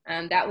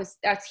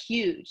 That's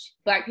huge.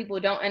 Black people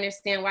don't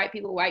understand white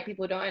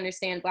people don't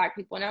understand Black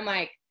people. And I'm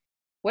like,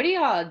 what are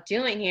y'all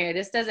doing here?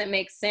 This doesn't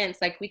make sense.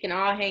 Like, we can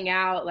all hang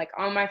out. Like,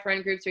 all my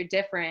friend groups are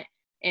different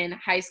in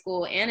high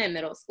school and in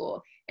middle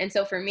school. And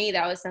so for me,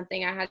 that was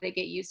something I had to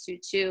get used to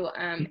too.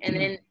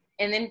 And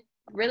then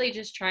really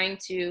just trying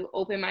to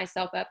open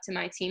myself up to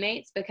my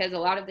teammates, because a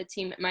lot of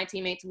my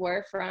teammates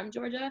were from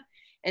Georgia.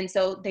 And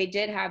so they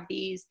did have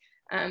these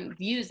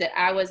views that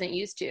I wasn't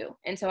used to.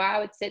 And so I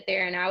would sit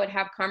there and I would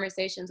have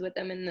conversations with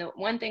them. And the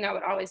one thing I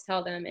would always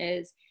tell them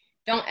is,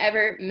 don't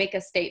ever make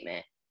a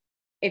statement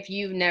if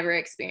you've never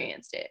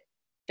experienced it.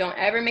 Don't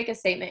ever make a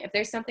statement. If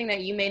there's something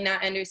that you may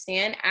not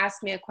understand,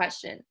 ask me a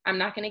question. I'm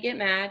not going to get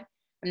mad.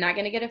 I'm not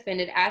going to get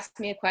offended. Ask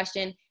me a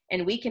question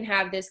and we can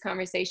have this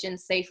conversation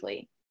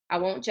safely. I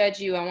won't judge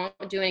you. I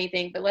won't do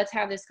anything, but let's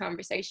have this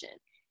conversation.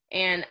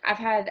 And I've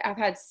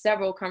had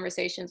several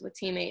conversations with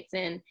teammates,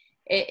 and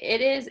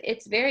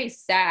it's very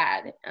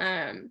sad.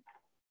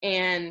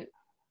 And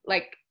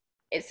like,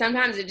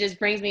 sometimes it just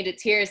brings me to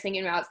tears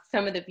thinking about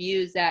some of the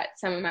views that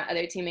some of my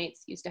other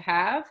teammates used to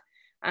have.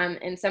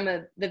 and some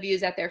of the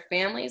views that their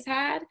families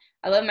had.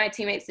 I love my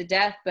teammates to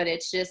death, but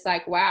it's just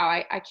like, wow,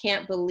 I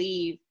can't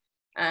believe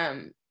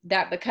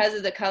that because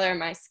of the color of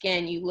my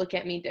skin, you look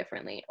at me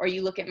differently, or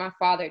you look at my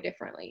father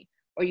differently,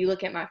 or you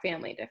look at my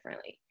family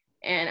differently.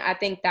 And I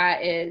think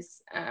that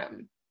is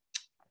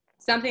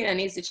something that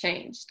needs to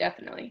change,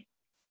 definitely.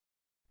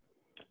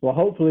 Well,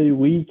 hopefully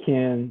we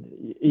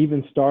can,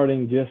 even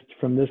starting just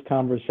from this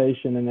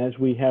conversation and as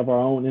we have our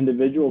own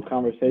individual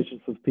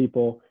conversations with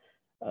people,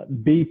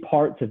 be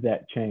parts of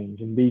that change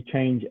and be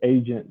change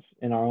agents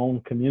in our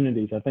own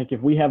communities. I think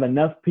if we have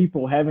enough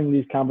people having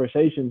these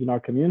conversations in our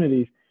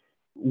communities,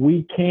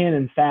 we can,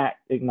 in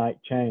fact, ignite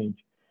change.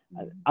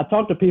 I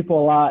talk to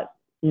people a lot,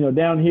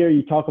 down here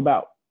you talk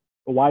about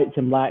whites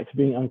and blacks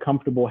being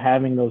uncomfortable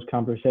having those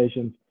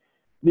conversations.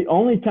 The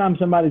only time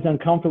somebody's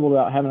uncomfortable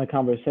about having a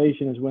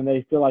conversation is when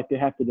they feel like they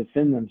have to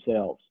defend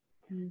themselves.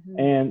 Mm-hmm.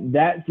 And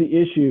that's the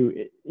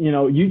issue.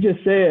 You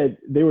just said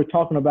they were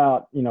talking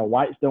about,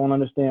 whites don't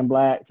understand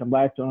blacks and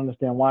blacks don't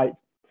understand whites.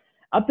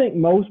 I think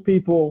most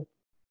people,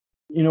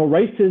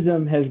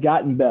 racism has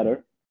gotten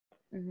better,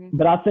 mm-hmm.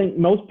 but I think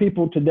most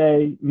people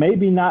today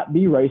maybe not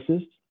be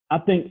racist. I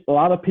think a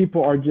lot of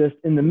people are just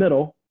in the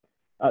middle.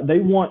 They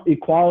want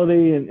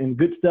equality and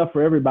good stuff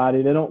for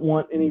everybody. They don't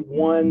want any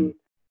one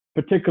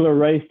particular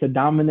race to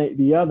dominate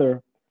the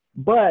other.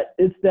 But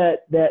it's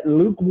that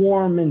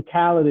lukewarm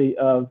mentality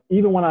of,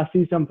 even when I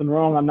see something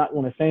wrong, I'm not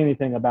going to say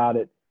anything about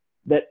it,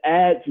 that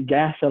adds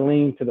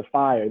gasoline to the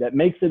fire, that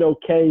makes it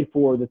okay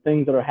for the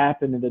things that are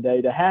happening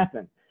today to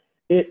happen.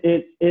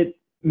 It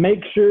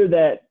makes sure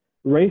that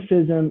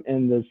racism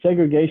and the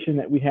segregation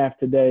that we have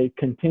today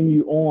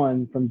continue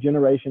on from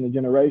generation to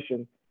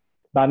generation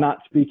by not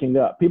speaking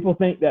up. People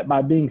think that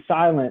by being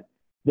silent,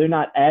 they're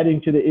not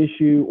adding to the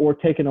issue or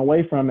taking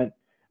away from it,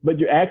 but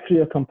you're actually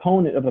a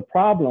component of the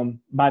problem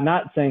by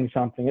not saying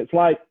something. It's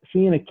like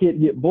seeing a kid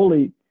get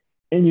bullied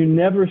and you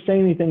never say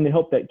anything to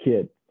help that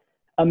kid.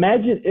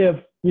 Imagine if,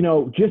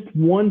 just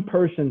one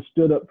person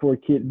stood up for a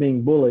kid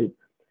being bullied.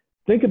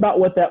 Think about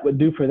what that would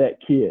do for that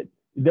kid.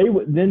 They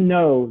would then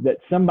know that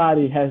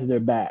somebody has their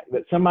back,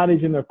 that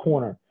somebody's in their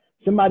corner,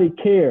 somebody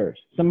cares,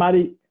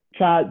 somebody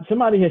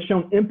has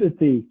shown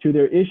empathy to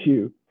their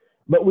issue.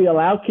 But we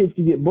allow kids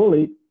to get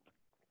bullied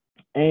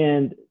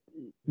and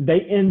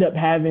they end up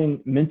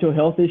having mental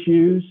health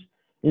issues.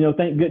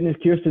 Thank goodness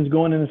Kirsten's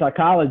going into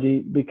psychology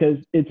because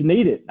it's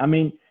needed. I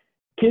mean,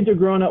 kids are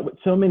growing up with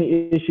so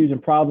many issues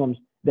and problems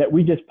that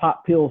we just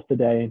pop pills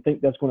today and think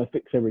that's going to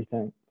fix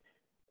everything.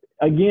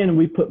 Again,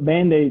 we put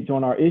Band-Aids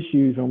on our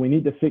issues when we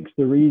need to fix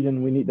the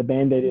reason we need the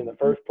Band-Aid in the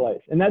first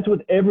place. And that's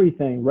with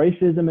everything: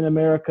 racism in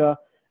America,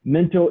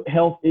 mental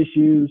health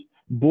issues,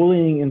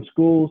 bullying in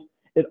schools.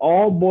 It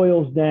all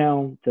boils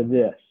down to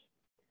this: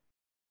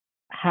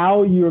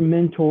 how you're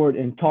mentored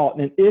and taught,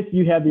 and if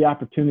you have the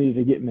opportunity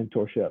to get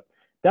mentorship.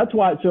 That's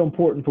why it's so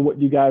important for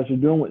what you guys are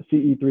doing with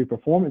CE3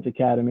 Performance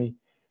Academy.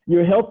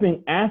 You're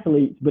helping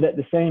athletes, but at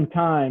the same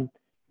time,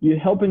 you're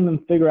helping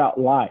them figure out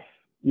life.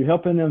 You're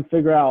helping them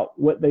figure out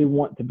what they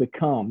want to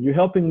become. You're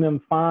helping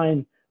them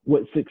find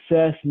what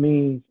success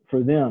means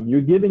for them.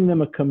 You're giving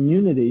them a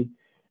community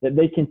that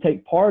they can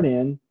take part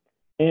in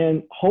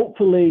and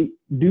hopefully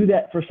do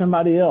that for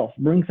somebody else,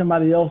 bring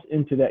somebody else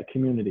into that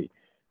community.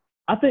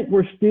 I think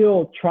we're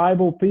still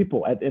tribal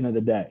people at the end of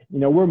the day.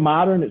 We're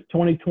modern, it's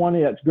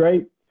 2020, that's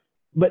great.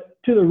 But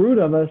to the root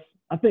of us,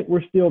 I think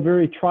we're still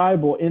very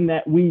tribal in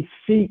that we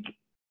seek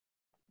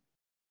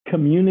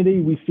community,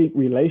 we seek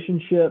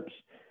relationships,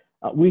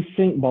 we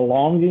seek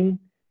belonging,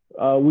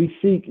 we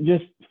seek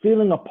just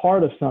feeling a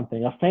part of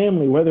something, a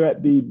family, whether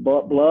it be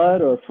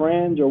blood or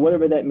friends or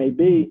whatever that may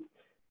be.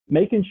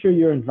 Making sure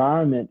your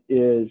environment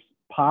is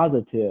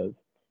positive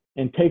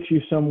and takes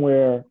you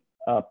somewhere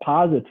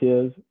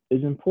positive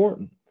is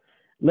important.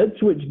 Let's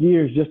switch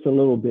gears just a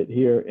little bit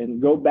here and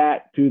go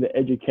back to the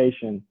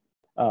education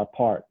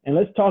part. And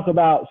let's talk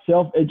about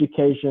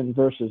self-education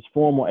versus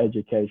formal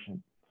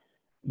education.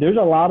 There's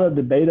a lot of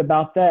debate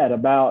about that,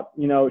 about,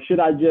 should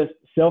I just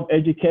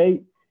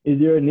self-educate? Is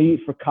there a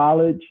need for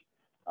college?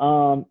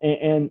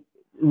 And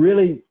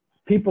really,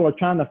 people are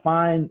trying to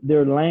find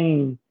their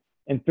lane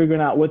and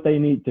figuring out what they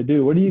need to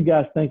do. What do you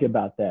guys think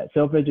about that?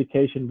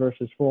 Self-education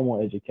versus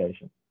formal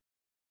education?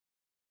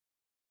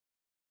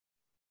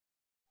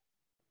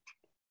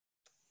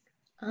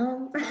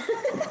 I've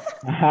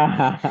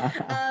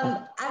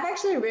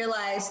actually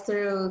realized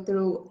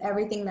through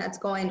everything that's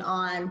going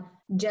on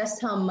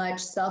just how much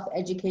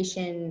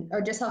self-education,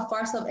 or just how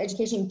far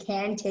self-education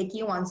can take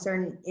you on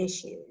certain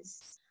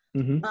issues.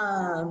 Mm-hmm.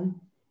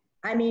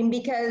 I mean,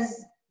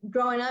 because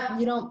growing up,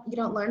 you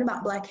don't learn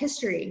about Black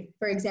history,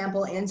 for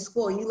example, in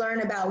school. You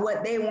learn about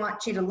what they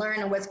want you to learn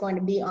and what's going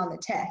to be on the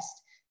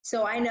test.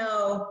 So I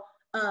know,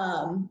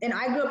 and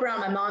I grew up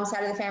around my mom's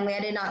side of the family. I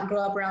did not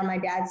grow up around my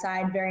dad's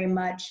side very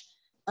much.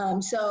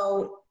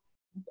 So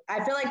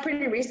I feel like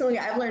pretty recently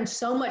I've learned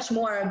so much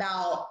more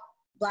about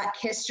Black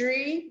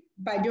history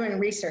by doing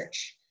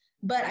research.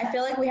 But I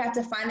feel like we have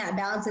to find that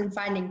balance in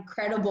finding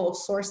credible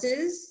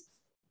sources,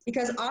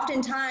 because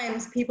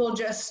oftentimes people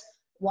just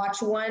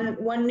watch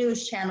one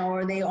news channel,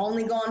 or they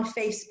only go on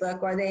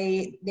Facebook, or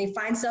they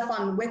find stuff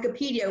on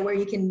Wikipedia where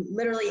you can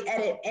literally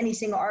edit any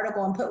single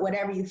article and put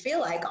whatever you feel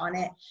like on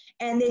it,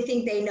 and they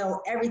think they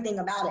know everything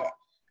about it.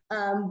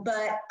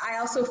 But I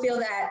also feel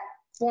that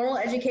formal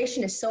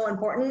education is so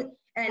important.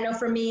 And I know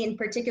for me in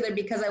particular,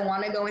 because I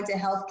want to go into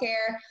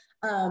healthcare,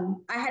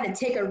 I had to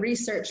take a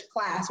research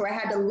class where I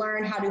had to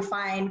learn how to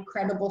find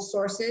credible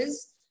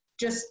sources.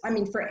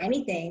 For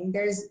anything,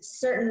 there's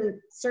certain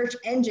search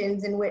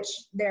engines in which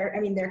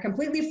they're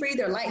completely free.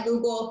 They're like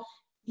Google.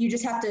 You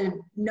just have to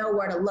know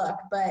where to look.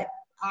 But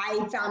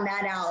I found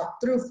that out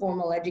through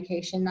formal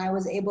education. I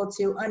was able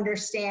to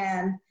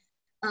understand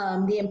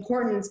the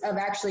importance of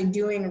actually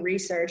doing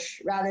research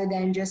rather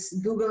than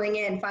just Googling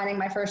it and finding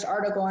my first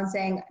article and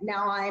saying,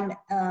 now I'm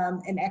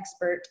an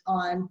expert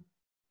on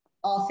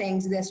all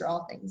things this or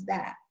all things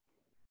that.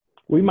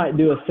 We might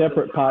do a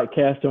separate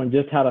podcast on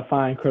just how to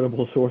find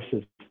credible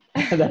sources.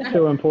 That's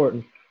so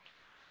important.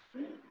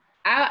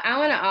 I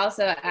want to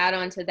also add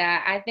on to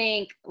that. I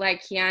think,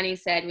 like Kiani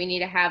said, we need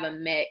to have a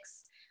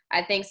mix.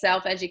 I think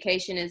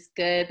self-education is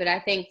good, but I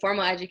think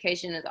formal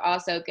education is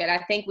also good. I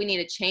think we need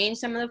to change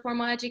some of the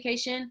formal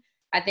education.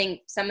 I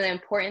think some of the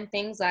important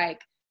things like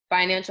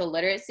financial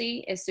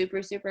literacy is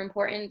super, super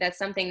important. That's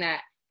something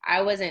that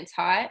I wasn't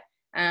taught.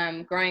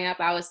 Growing up,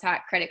 I was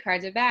taught credit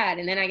cards are bad.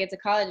 And then I get to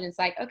college and it's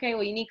like, okay,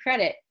 well, you need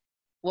credit.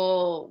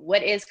 Well,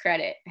 what is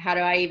credit? How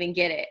do I even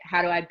get it?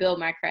 How do I build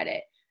my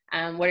credit?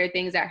 What are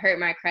things that hurt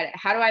my credit?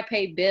 How do I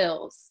pay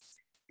bills?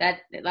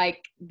 That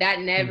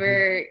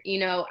never,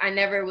 I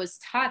never was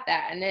taught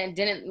that. And then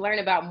didn't learn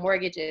about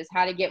mortgages,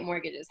 how to get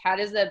mortgages. How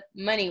does the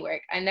money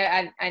work?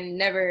 I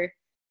never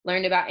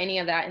learned about any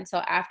of that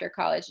until after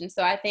college. And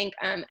so I think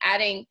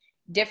adding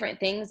different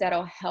things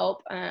that'll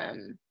help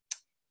or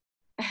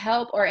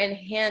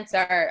enhance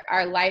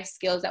our life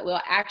skills that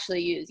we'll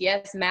actually use.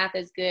 Yes, math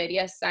is good.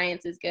 Yes,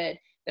 science is good.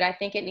 But I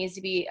think it needs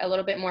to be a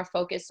little bit more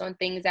focused on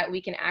things that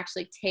we can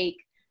actually take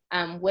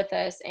with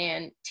us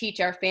and teach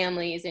our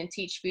families and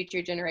teach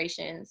future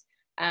generations.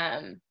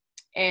 And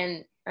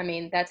I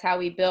mean, that's how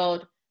we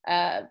build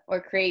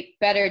or create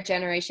better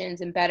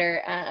generations and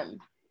better,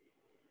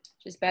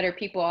 just better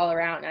people all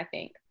around, I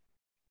think.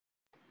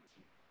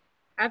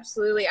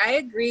 Absolutely. I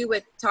agree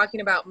with talking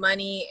about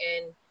money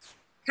and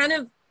kind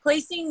of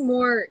placing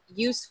more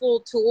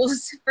useful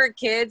tools for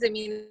kids. I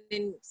mean,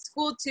 in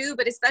school too,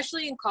 but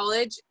especially in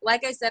college.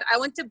 Like I said, I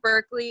went to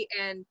Berkeley,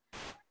 and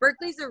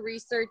Berkeley's a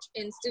research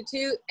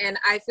institute, and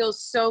I feel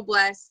so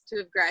blessed to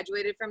have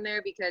graduated from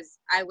there because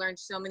I learned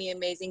so many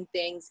amazing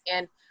things.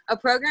 And a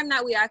program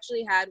that we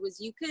actually had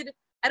was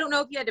I don't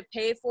know if you had to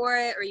pay for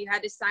it or you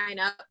had to sign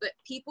up, but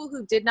people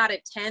who did not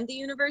attend the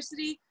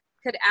university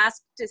could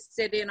ask to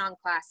sit in on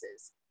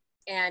classes.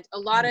 And a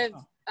lot of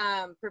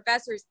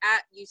professors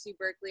at UC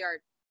Berkeley are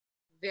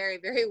very,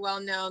 very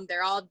well known.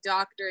 They're all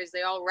doctors.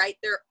 They all write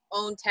their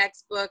own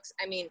textbooks.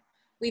 I mean,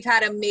 we've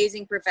had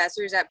amazing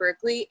professors at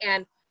Berkeley,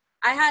 and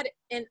I had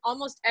in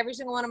almost every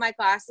single one of my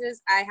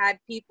classes, I had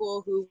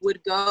people who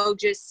would go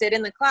just sit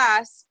in the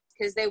class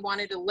because they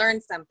wanted to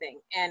learn something.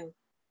 And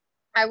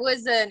I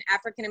was an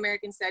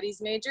African-American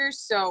studies major,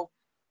 so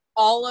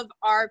all of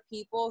our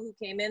people who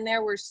came in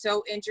there were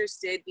so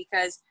interested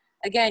because,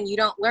 again, you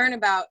don't learn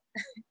about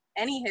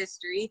any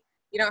history.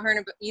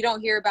 You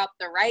don't hear about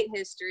the right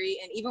history.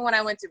 And even when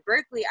I went to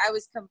Berkeley, I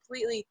was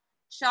completely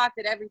shocked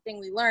at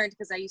everything we learned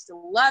because I used to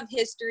love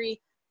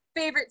history,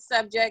 favorite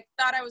subject,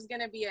 thought I was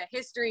going to be a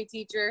history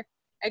teacher.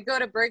 I go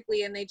to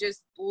Berkeley and they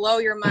just blow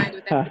your mind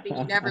with everything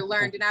you never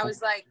learned. And I was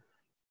like,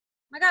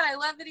 my God, I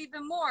love it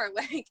even more.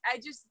 Like, I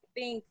just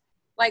think,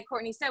 like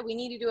Courtney said, we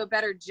need to do a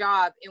better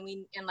job. And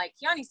like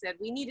Kiani said,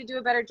 we need to do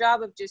a better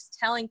job of just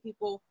telling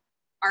people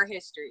our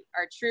history,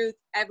 our truth,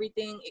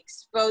 everything,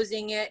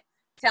 exposing it,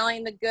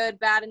 telling the good,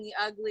 bad, and the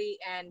ugly.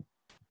 And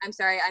I'm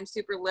sorry, I'm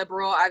super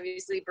liberal.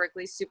 Obviously,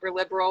 Berkeley's super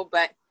liberal,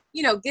 but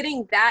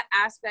getting that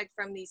aspect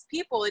from these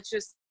people, it's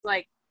just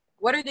like,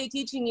 what are they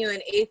teaching you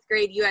in 8th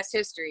grade U.S.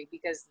 history?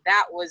 Because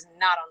that was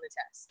not on the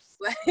test.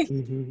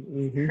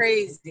 Like,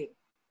 crazy.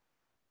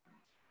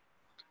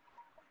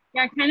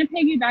 Yeah, kind of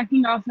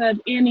piggybacking off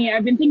of Annie,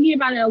 I've been thinking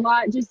about it a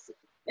lot just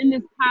in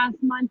this past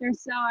month or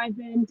so. I've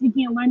been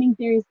taking a learning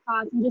theories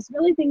class and just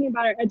really thinking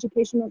about our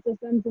educational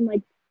systems and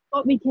like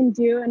what we can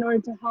do in order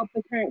to help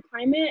the current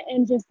climate,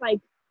 and just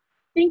like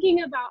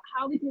thinking about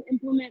how we can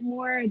implement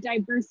more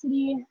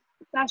diversity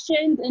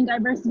sessions and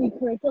diversity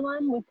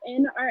curriculum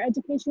within our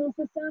educational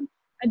system.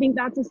 I think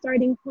that's a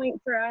starting point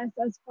for us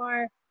as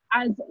far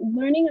as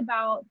learning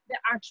about the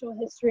actual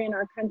history in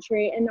our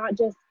country and not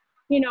just,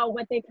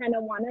 what they kind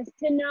of want us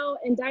to know,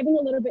 and diving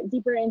a little bit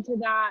deeper into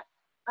that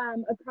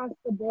across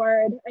the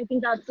board. I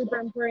think that's super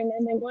important.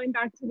 And then going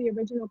back to the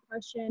original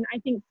question, I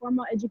think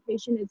formal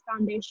education is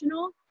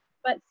foundational,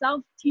 but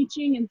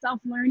self-teaching and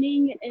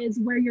self-learning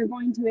is where you're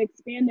going to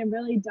expand and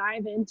really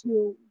dive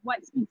into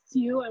what speaks to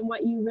you and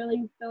what you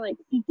really feel like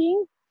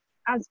seeking,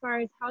 as far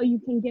as how you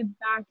can give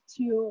back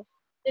to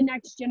the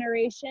next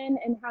generation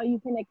and how you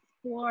can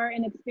explore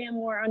and expand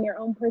more on your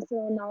own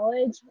personal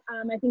knowledge.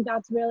 I think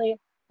that's really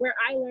where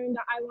I learned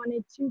that I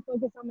wanted to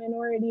focus on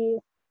minorities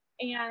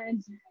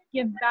and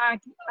give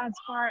back as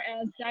far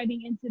as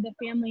diving into the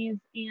families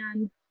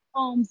and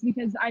homes,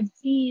 because I've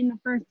seen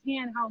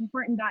firsthand how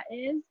important that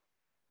is.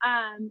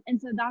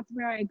 And so that's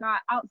where I got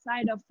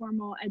outside of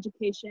formal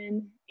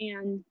education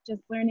and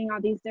just learning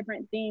all these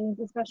different things,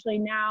 especially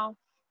now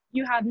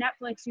you have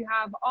Netflix, you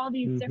have all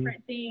these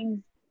different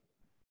things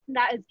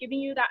that is giving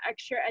you that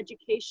extra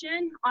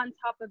education on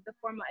top of the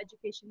formal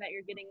education that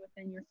you're getting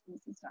within your school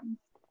system.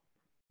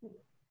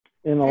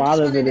 And a lot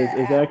of it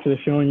is actually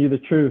showing you the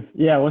truth.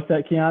 Yeah, what's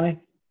that, Kiani?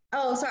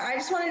 Oh, sorry. I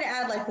just wanted to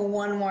add like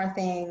one more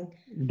thing.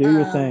 Do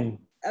your thing.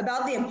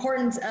 About the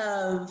importance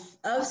of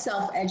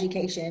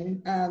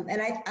self-education.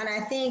 And I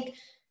think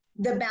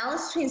the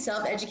balance between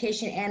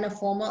self-education and a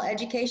formal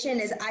education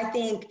is, I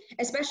think,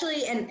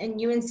 especially in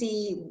UNC,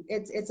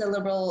 it's a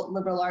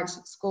liberal arts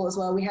school as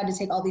well. We had to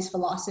take all these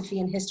philosophy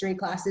and history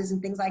classes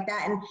and things like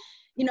that. And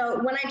you know,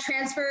 when I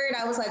transferred,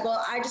 I was like,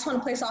 well, I just want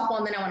to play softball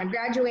and then I want to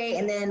graduate.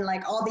 And then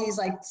like all these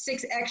like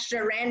 6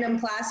 extra random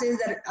classes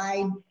that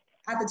I,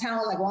 at the time, I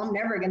was like, well, I'm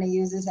never going to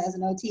use this as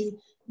an OT.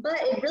 But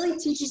it really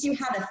teaches you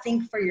how to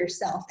think for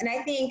yourself. And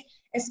I think,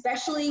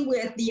 especially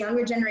with the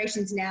younger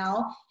generations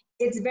now,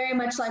 it's very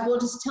much like, well,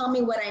 just tell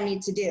me what I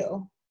need to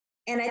do.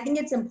 And I think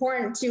it's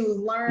important to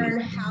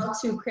learn how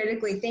to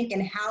critically think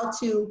and how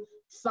to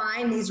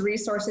find these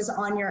resources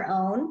on your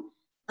own.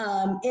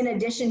 In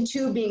addition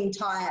to being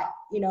taught,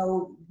 you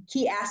know,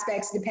 key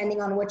aspects depending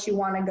on what you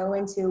want to go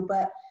into.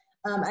 But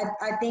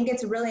I think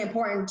it's really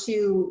important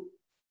to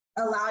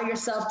allow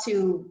yourself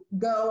to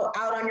go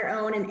out on your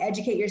own and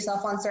educate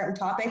yourself on certain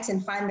topics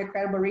and find the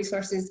credible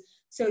resources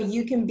so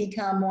you can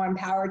become more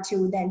empowered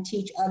to then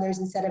teach others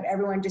instead of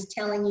everyone just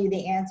telling you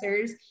the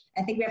answers.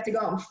 I think we have to go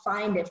out and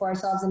find it for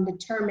ourselves and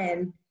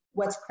determine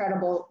what's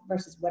credible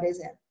versus what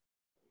isn't.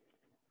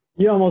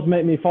 You almost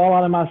make me fall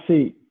out of my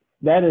seat.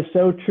 That is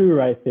so true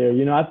right there.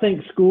 You know, I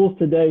think schools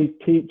today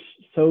teach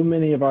so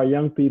many of our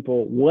young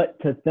people what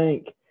to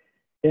think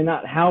and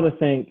not how to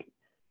think.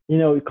 You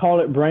know,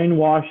 call it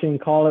brainwashing,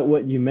 call it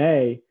what you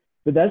may,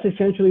 but that's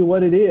essentially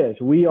what it is.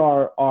 We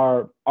are,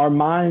 our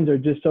minds are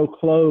just so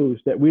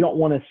closed that we don't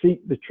want to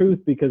seek the truth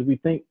because we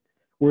think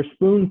we're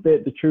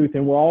spoon-fed the truth,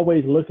 and we're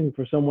always looking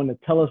for someone to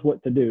tell us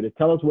what to do, to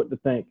tell us what to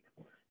think.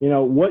 You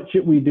know, what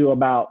should we do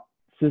about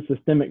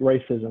systemic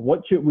racism?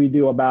 What should we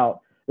do about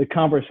the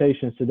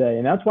conversations today?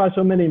 And that's why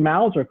so many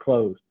mouths are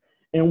closed.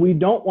 And we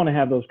don't want to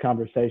have those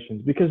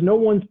conversations because no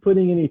one's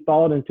putting any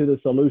thought into the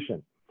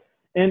solution.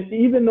 And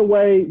even the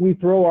way we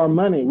throw our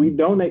money, we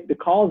donate to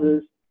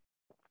causes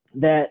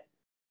that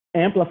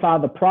amplify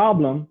the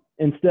problem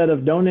instead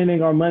of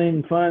donating our money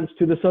and funds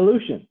to the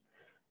solution.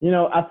 You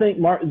know, I think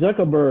Mark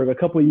Zuckerberg a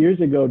couple of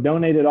years ago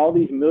donated all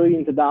these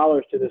millions of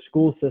dollars to the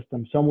school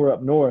system somewhere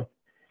up north,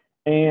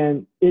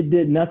 and it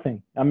did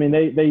nothing. I mean,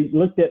 they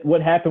looked at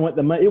what happened with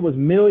the money. It was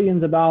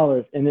millions of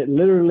dollars, and it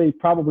literally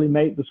probably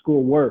made the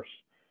school worse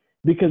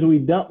because we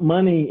dump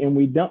money and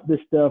we dump this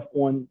stuff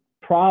on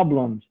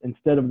problems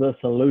instead of the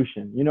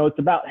solution. You know, it's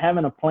about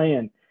having a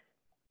plan.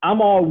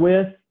 I'm all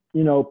with,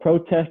 you know,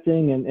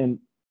 protesting and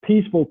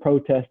peaceful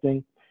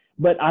protesting,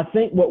 but I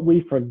think what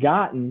we've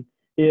forgotten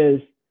is,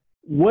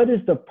 what is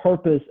the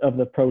purpose of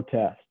the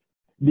protest?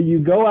 Do you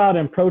go out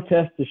and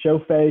protest to show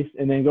face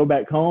and then go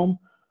back home?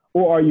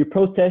 Or are you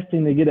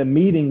protesting to get a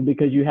meeting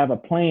because you have a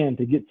plan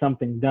to get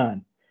something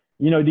done?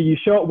 You know, do you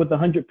show up with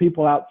 100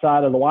 people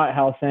outside of the White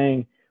House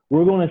saying,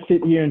 we're going to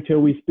sit here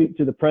until we speak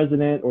to the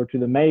president or to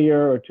the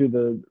mayor or to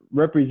the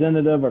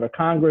representative or the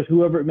Congress,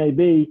 whoever it may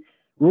be.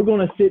 We're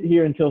going to sit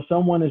here until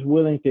someone is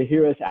willing to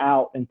hear us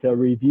out and to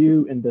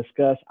review and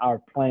discuss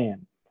our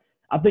plan.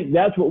 I think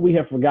that's what we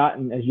have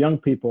forgotten as young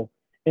people.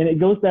 And it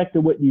goes back to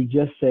what you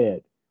just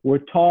said. We're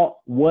taught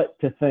what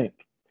to think,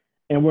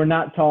 and we're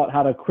not taught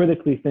how to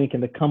critically think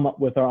and to come up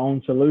with our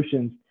own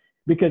solutions,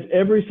 because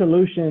every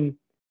solution,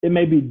 it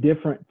may be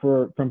different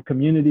from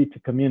community to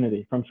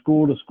community, from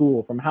school to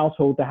school, from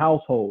household to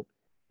household.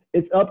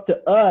 It's up to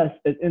us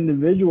as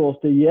individuals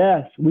to,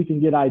 yes, we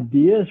can get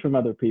ideas from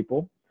other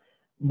people,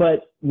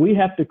 but we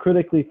have to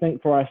critically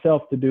think for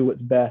ourselves to do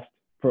what's best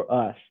for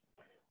us.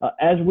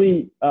 As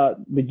we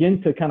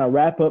begin to kind of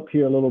wrap up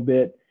here a little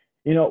bit,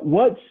 you know,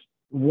 what's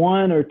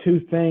one or two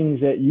things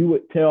that you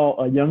would tell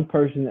a young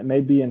person that may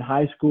be in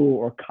high school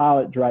or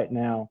college right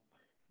now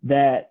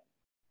that,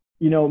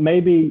 you know,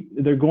 maybe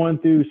they're going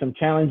through some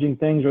challenging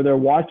things or they're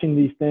watching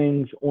these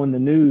things on the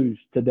news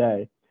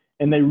today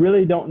and they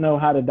really don't know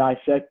how to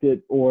dissect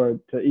it or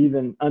to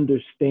even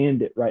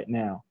understand it right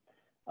now?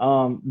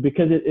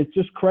 Because it's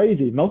just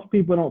crazy. Most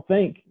people don't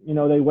think, you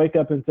know, they wake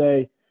up and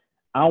say,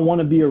 I want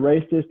to be a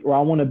racist, or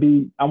I want to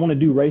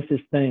do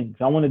racist things.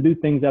 I want to do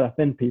things that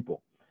offend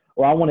people,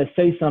 or I want to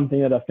say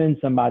something that offends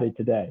somebody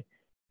today.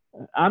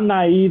 I'm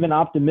naive and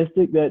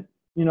optimistic that,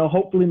 you know,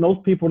 hopefully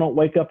most people don't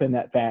wake up in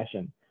that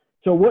fashion.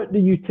 So what do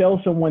you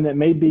tell someone that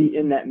may be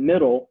in that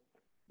middle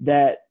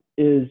that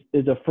is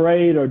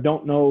afraid or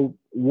don't know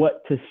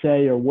what to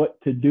say or what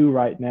to do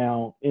right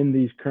now in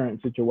these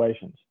current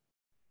situations?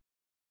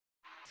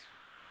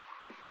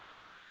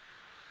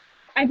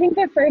 I think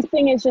the first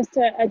thing is just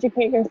to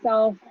educate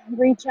yourself,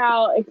 reach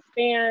out,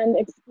 expand,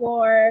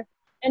 explore,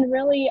 and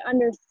really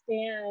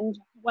understand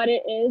what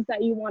it is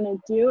that you want to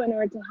do in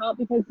order to help,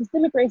 because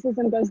systemic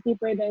racism goes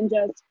deeper than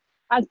just,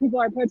 as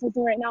people are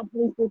protesting right now,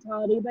 police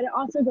brutality, but it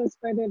also goes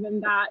further than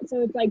that.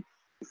 So it's like,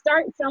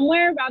 start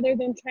somewhere rather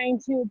than trying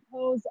to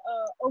pose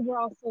a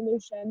overall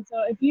solution. So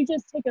if you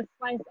just take a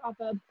slice off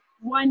of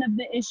one of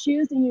the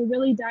issues and you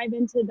really dive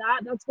into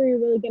that, that's where you're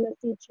really going to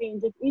see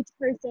change. If each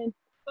person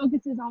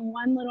focuses on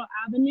one little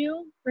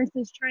avenue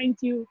versus trying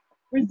to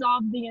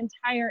resolve the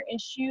entire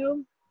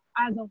issue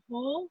as a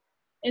whole,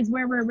 is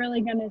where we're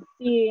really going to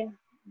see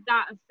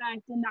that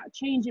effect and that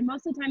change. And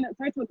most of the time it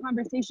starts with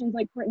conversations,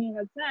 like Courtney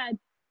has said.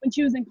 When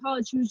she was in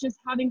college, she was just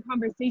having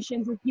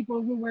conversations with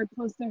people who were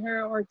close to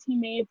her or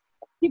teammates,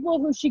 people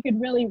who she could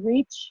really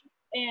reach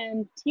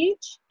and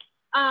teach.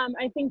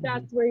 I think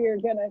that's where you're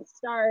going to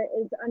start,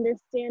 is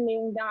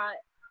understanding that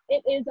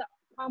it is a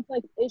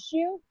complex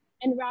issue,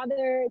 and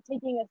rather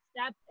taking a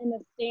step and a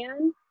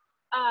stand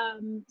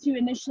to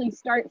initially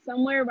start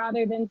somewhere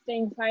rather than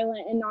staying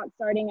silent and not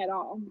starting at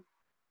all.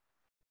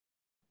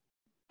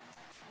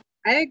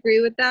 I agree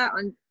with that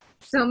on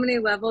so many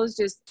levels,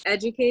 just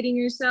educating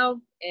yourself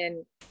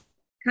and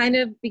kind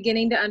of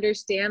beginning to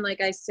understand.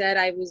 Like I said,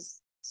 I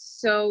was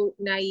so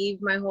naive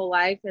my whole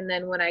life. And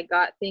then when I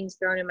got things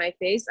thrown in my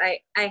face, I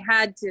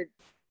had to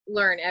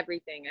learn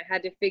everything. I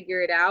had to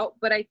figure it out.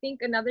 But I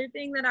think another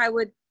thing that I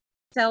would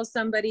tell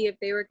somebody if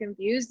they were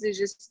confused is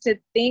just to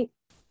think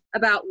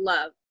about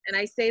love. And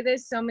I say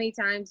this so many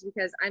times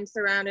because I'm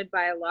surrounded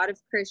by a lot of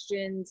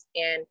Christians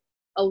and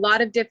a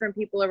lot of different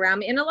people around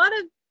me, and a lot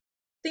of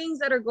things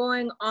that are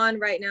going on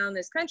right now in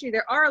this country.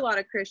 There are a lot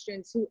of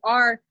Christians who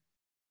are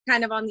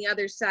kind of on the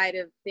other side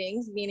of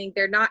things, meaning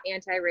they're not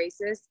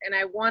anti-racist. And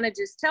I want to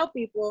just tell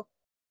people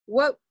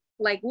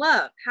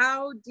love.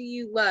 How do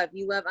you love?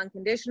 You love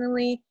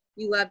unconditionally.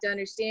 You love to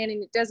understand,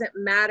 and it doesn't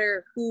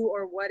matter who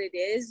or what it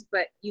is,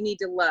 but you need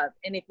to love.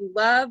 And if you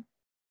love,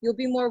 you'll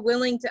be more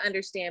willing to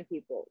understand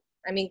people.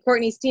 I mean,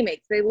 Courtney's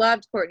teammates, they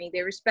loved Courtney.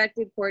 They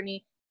respected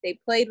Courtney. They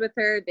played with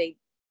her. They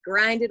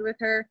grinded with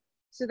her.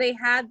 So they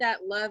had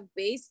that love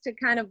base to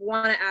kind of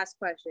want to ask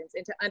questions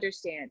and to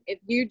understand. If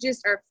you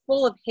just are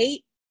full of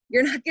hate,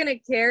 you're not going to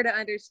care to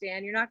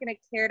understand. You're not going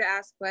to care to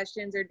ask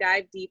questions or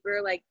dive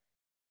deeper. Like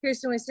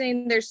Kirsten was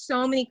saying, there's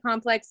so many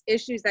complex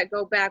issues that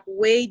go back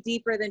way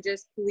deeper than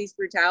just police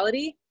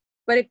brutality.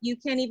 But if you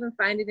can't even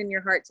find it in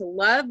your heart to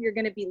love, you're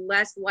going to be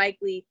less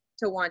likely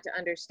to want to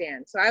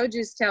understand. So I would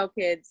just tell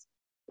kids,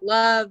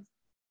 love,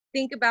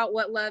 think about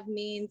what love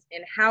means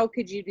and how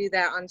could you do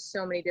that on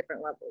so many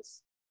different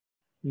levels.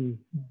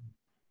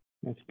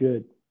 That's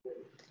good.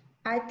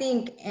 I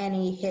think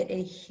Annie hit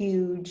a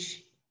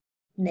huge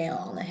nail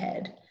on the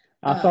head.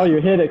 I saw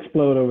your head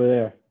explode over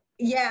there.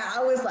 Yeah,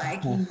 I was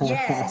like,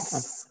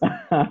 yes.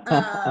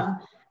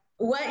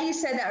 What you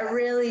said that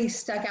really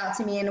stuck out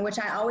to me, and which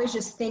I always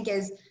just think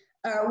is,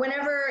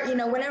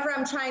 whenever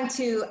I'm trying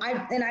to,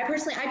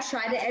 I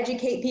try to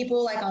educate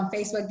people like on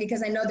Facebook,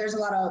 because I know there's a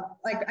lot of,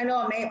 like, I know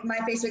on my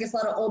Facebook, it's a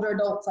lot of older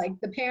adults, like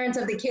the parents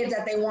of the kids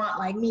that they want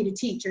like me to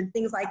teach or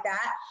things like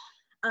that.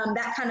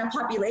 That kind of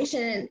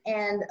population.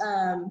 And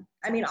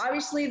I mean,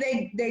 obviously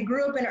they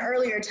grew up in an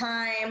earlier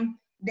time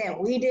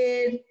than we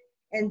did.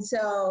 And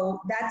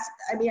so that's,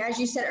 I mean, as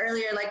you said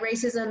earlier, like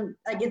racism,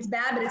 like it's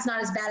bad, but it's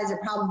not as bad as it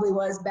probably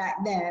was back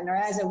then, or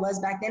as it was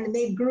back then. And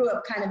they grew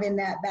up kind of in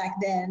that back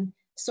then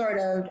sort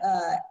of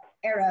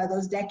era,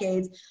 those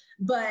decades.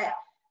 But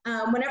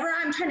whenever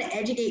I'm trying to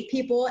educate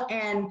people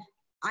and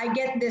I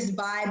get this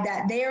vibe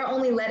that they are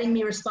only letting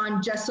me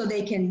respond just so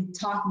they can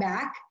talk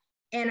back.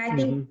 And I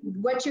think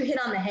what you hit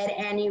on the head,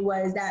 Annie,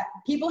 was that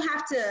people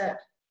have to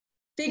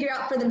figure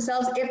out for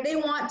themselves if they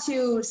want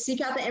to seek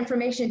out the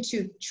information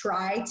to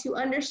try to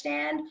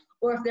understand,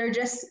 or if they're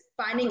just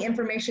finding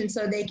information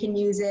so they can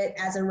use it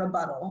as a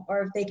rebuttal,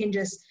 or if they can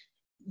just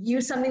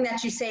use something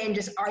that you say and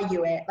just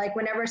argue it. Like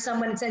whenever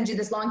someone sends you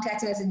this long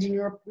text message and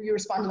you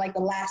respond to like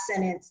the last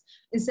sentence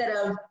instead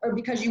of, or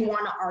because you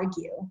want to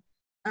argue.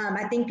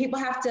 I think people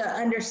have to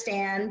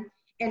understand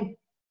and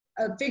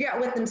figure out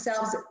with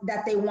themselves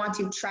that they want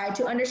to try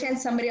to understand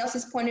somebody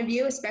else's point of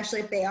view, especially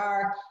if they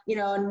are, a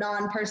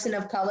non-person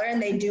of color and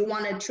they do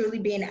want to truly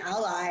be an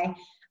ally.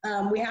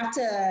 We have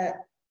to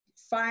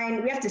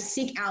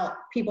seek out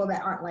people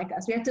that aren't like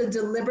us. We have to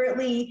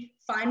deliberately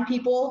find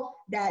people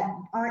that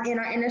aren't in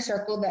our inner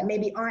circle, that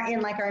maybe aren't in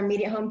like our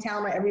immediate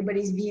hometown where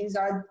everybody's views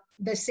are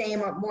the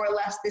same or more or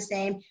less the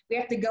same. We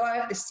have to go out, we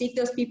have to seek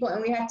those people,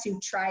 and we have to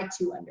try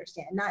to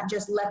understand, not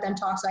just let them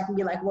talk so I can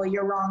be like, well,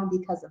 you're wrong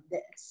because of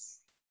this.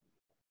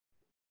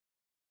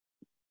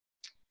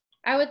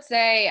 I would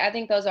say I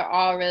think those are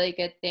all really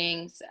good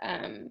things.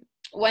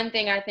 One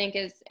thing I think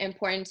is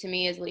important to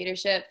me is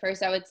leadership.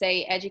 First, I would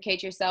say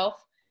educate yourself,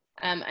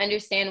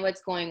 understand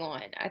what's going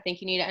on. I think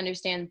you need to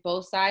understand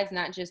both sides,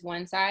 not just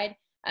one side,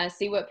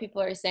 see what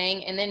people are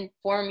saying, and then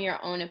form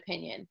your own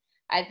opinion.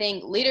 I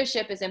think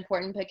leadership is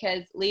important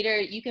because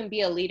you can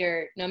be a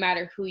leader no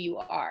matter who you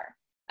are.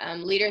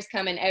 Leaders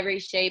come in every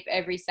shape,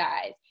 every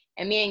size.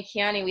 And me and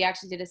Kiani, we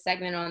actually did a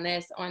segment on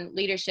this, on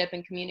leadership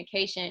and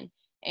communication,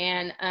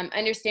 and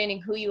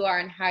understanding who you are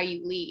and how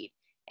you lead.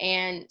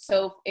 And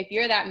so if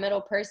you're that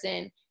middle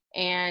person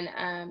and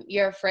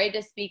you're afraid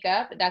to speak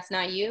up, that's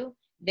not you,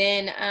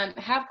 then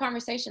have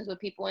conversations with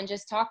people and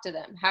just talk to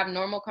them. Have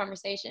normal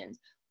conversations.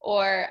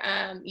 Or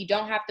you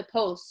don't have to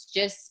post.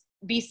 Just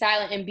be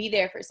silent and be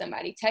there for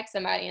somebody. Text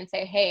somebody and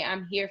say, hey,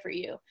 I'm here for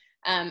you.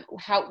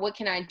 What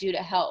can I do to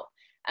help?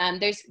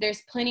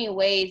 There's plenty of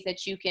ways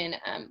that you can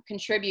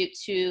contribute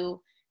to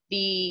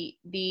the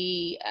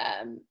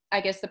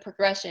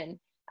progression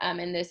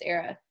in this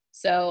era.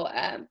 So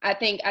I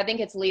think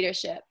it's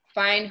leadership.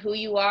 Find who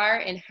you are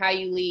and how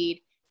you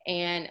lead,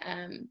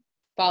 and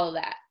follow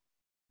that.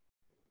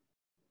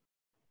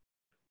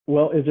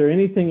 Well, is there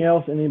anything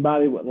else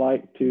anybody would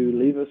like to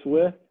leave us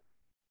with?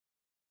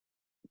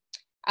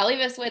 I'll leave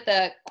us with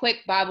a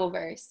quick Bible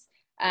verse.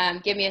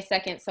 Give me a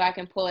second so I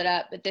can pull it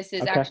up. But this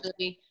is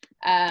actually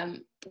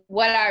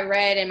what I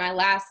read in my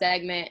last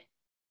segment.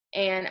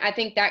 And I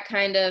think that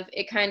hold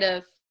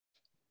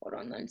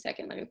on 1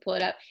 second, let me pull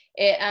it up.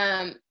 It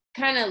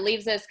kind of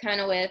leaves us kind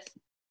of with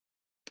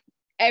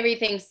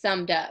everything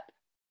summed up.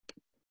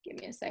 Give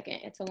me a second.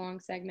 It's a long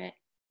segment.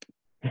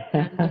 Give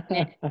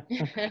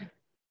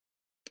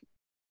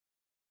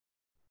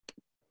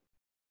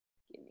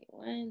me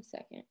 1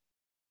 second.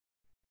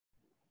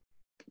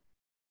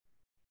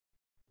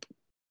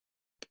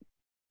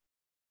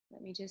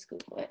 Let me just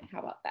Google it. How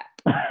about that?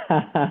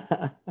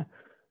 I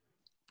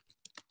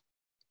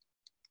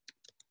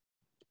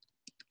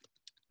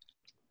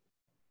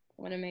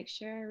want to make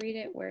sure I read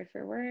it word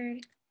for word.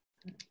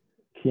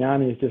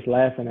 Kiani is just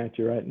laughing at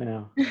you right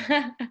now.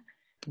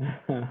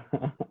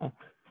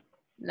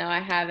 No, I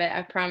have it.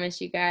 I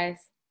promise you guys.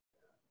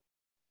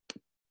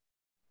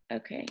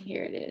 Okay,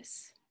 here it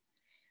is.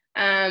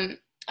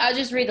 I'll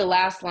just read the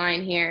last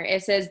line here.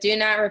 It says, do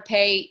not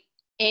repay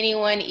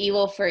anyone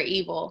evil for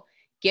evil.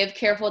 Give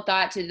careful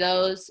thought to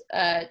those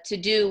to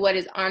do what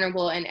is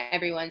honorable in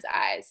everyone's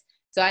eyes.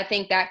 So I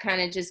think that kind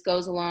of just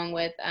goes along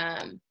with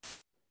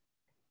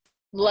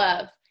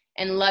love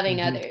and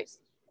loving others,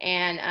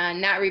 and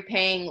not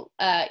repaying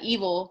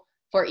evil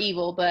for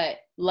evil, but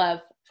love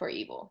for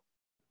evil.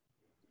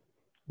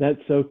 That's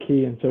so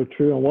key and so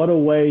true. And what a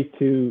way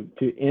to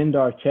end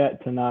our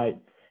chat tonight.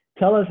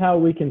 Tell us how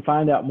we can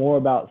find out more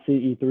about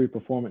CE3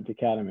 Performance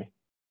Academy.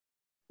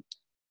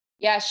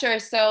 Yeah, sure.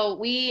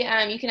 So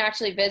you can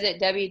actually visit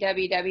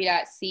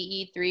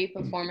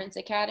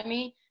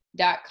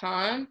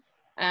www.ce3performanceacademy.com.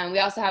 We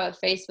also have a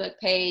Facebook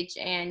page,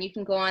 and you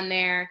can go on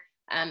there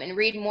and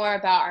read more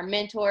about our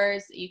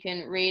mentors. You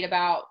can read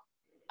about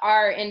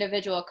our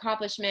individual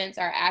accomplishments,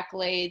 our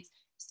accolades,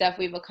 stuff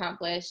we've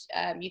accomplished.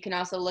 You can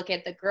also look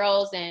at the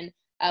girls and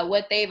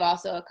what they've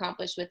also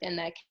accomplished within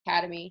the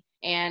academy,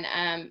 and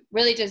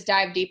really just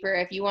dive deeper.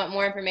 If you want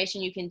more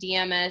information, you can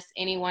DM us.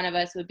 Any one of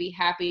us would be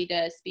happy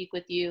to speak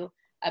with you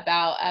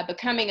about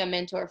becoming a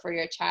mentor for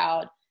your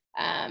child.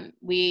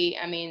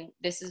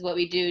 This is what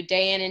we do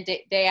day in and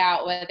day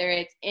out, whether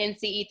it's in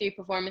CE3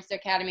 Performance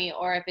Academy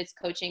or if it's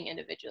coaching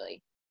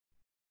individually.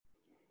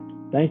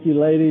 Thank you,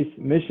 ladies.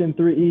 Mission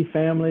 3E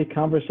family,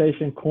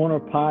 Conversation Corner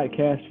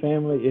podcast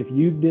family. If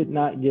you did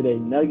not get a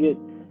nugget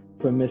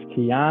from Miss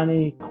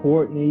Kiani,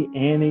 Courtney,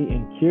 Annie,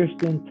 and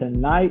Kirsten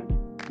tonight,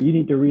 you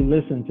need to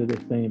re-listen to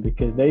this thing,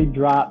 because they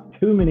dropped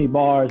too many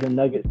bars and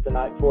nuggets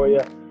tonight for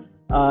you.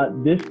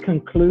 This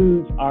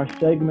concludes our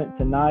segment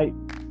tonight.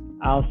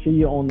 I'll see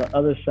you on the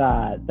other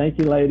side. Thank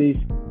you, ladies.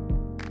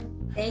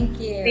 Thank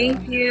you.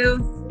 Thank you.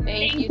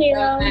 Thank you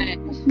so much.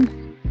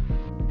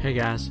 Hey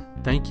guys,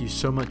 thank you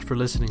so much for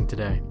listening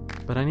today.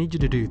 But I need you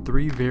to do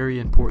 3 very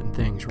important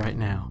things right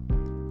now.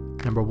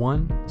 Number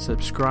 1,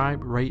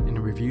 subscribe, rate, and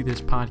review this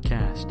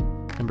podcast.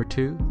 Number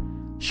 2,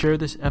 share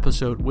this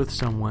episode with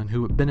someone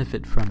who would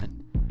benefit from it.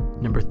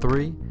 Number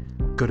 3,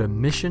 go to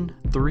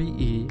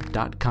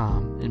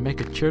mission3e.com and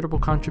make a charitable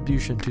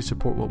contribution to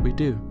support what we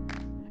do.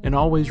 And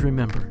always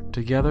remember,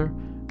 together,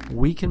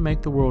 we can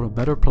make the world a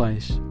better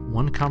place,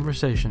 one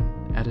conversation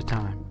at a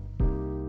time.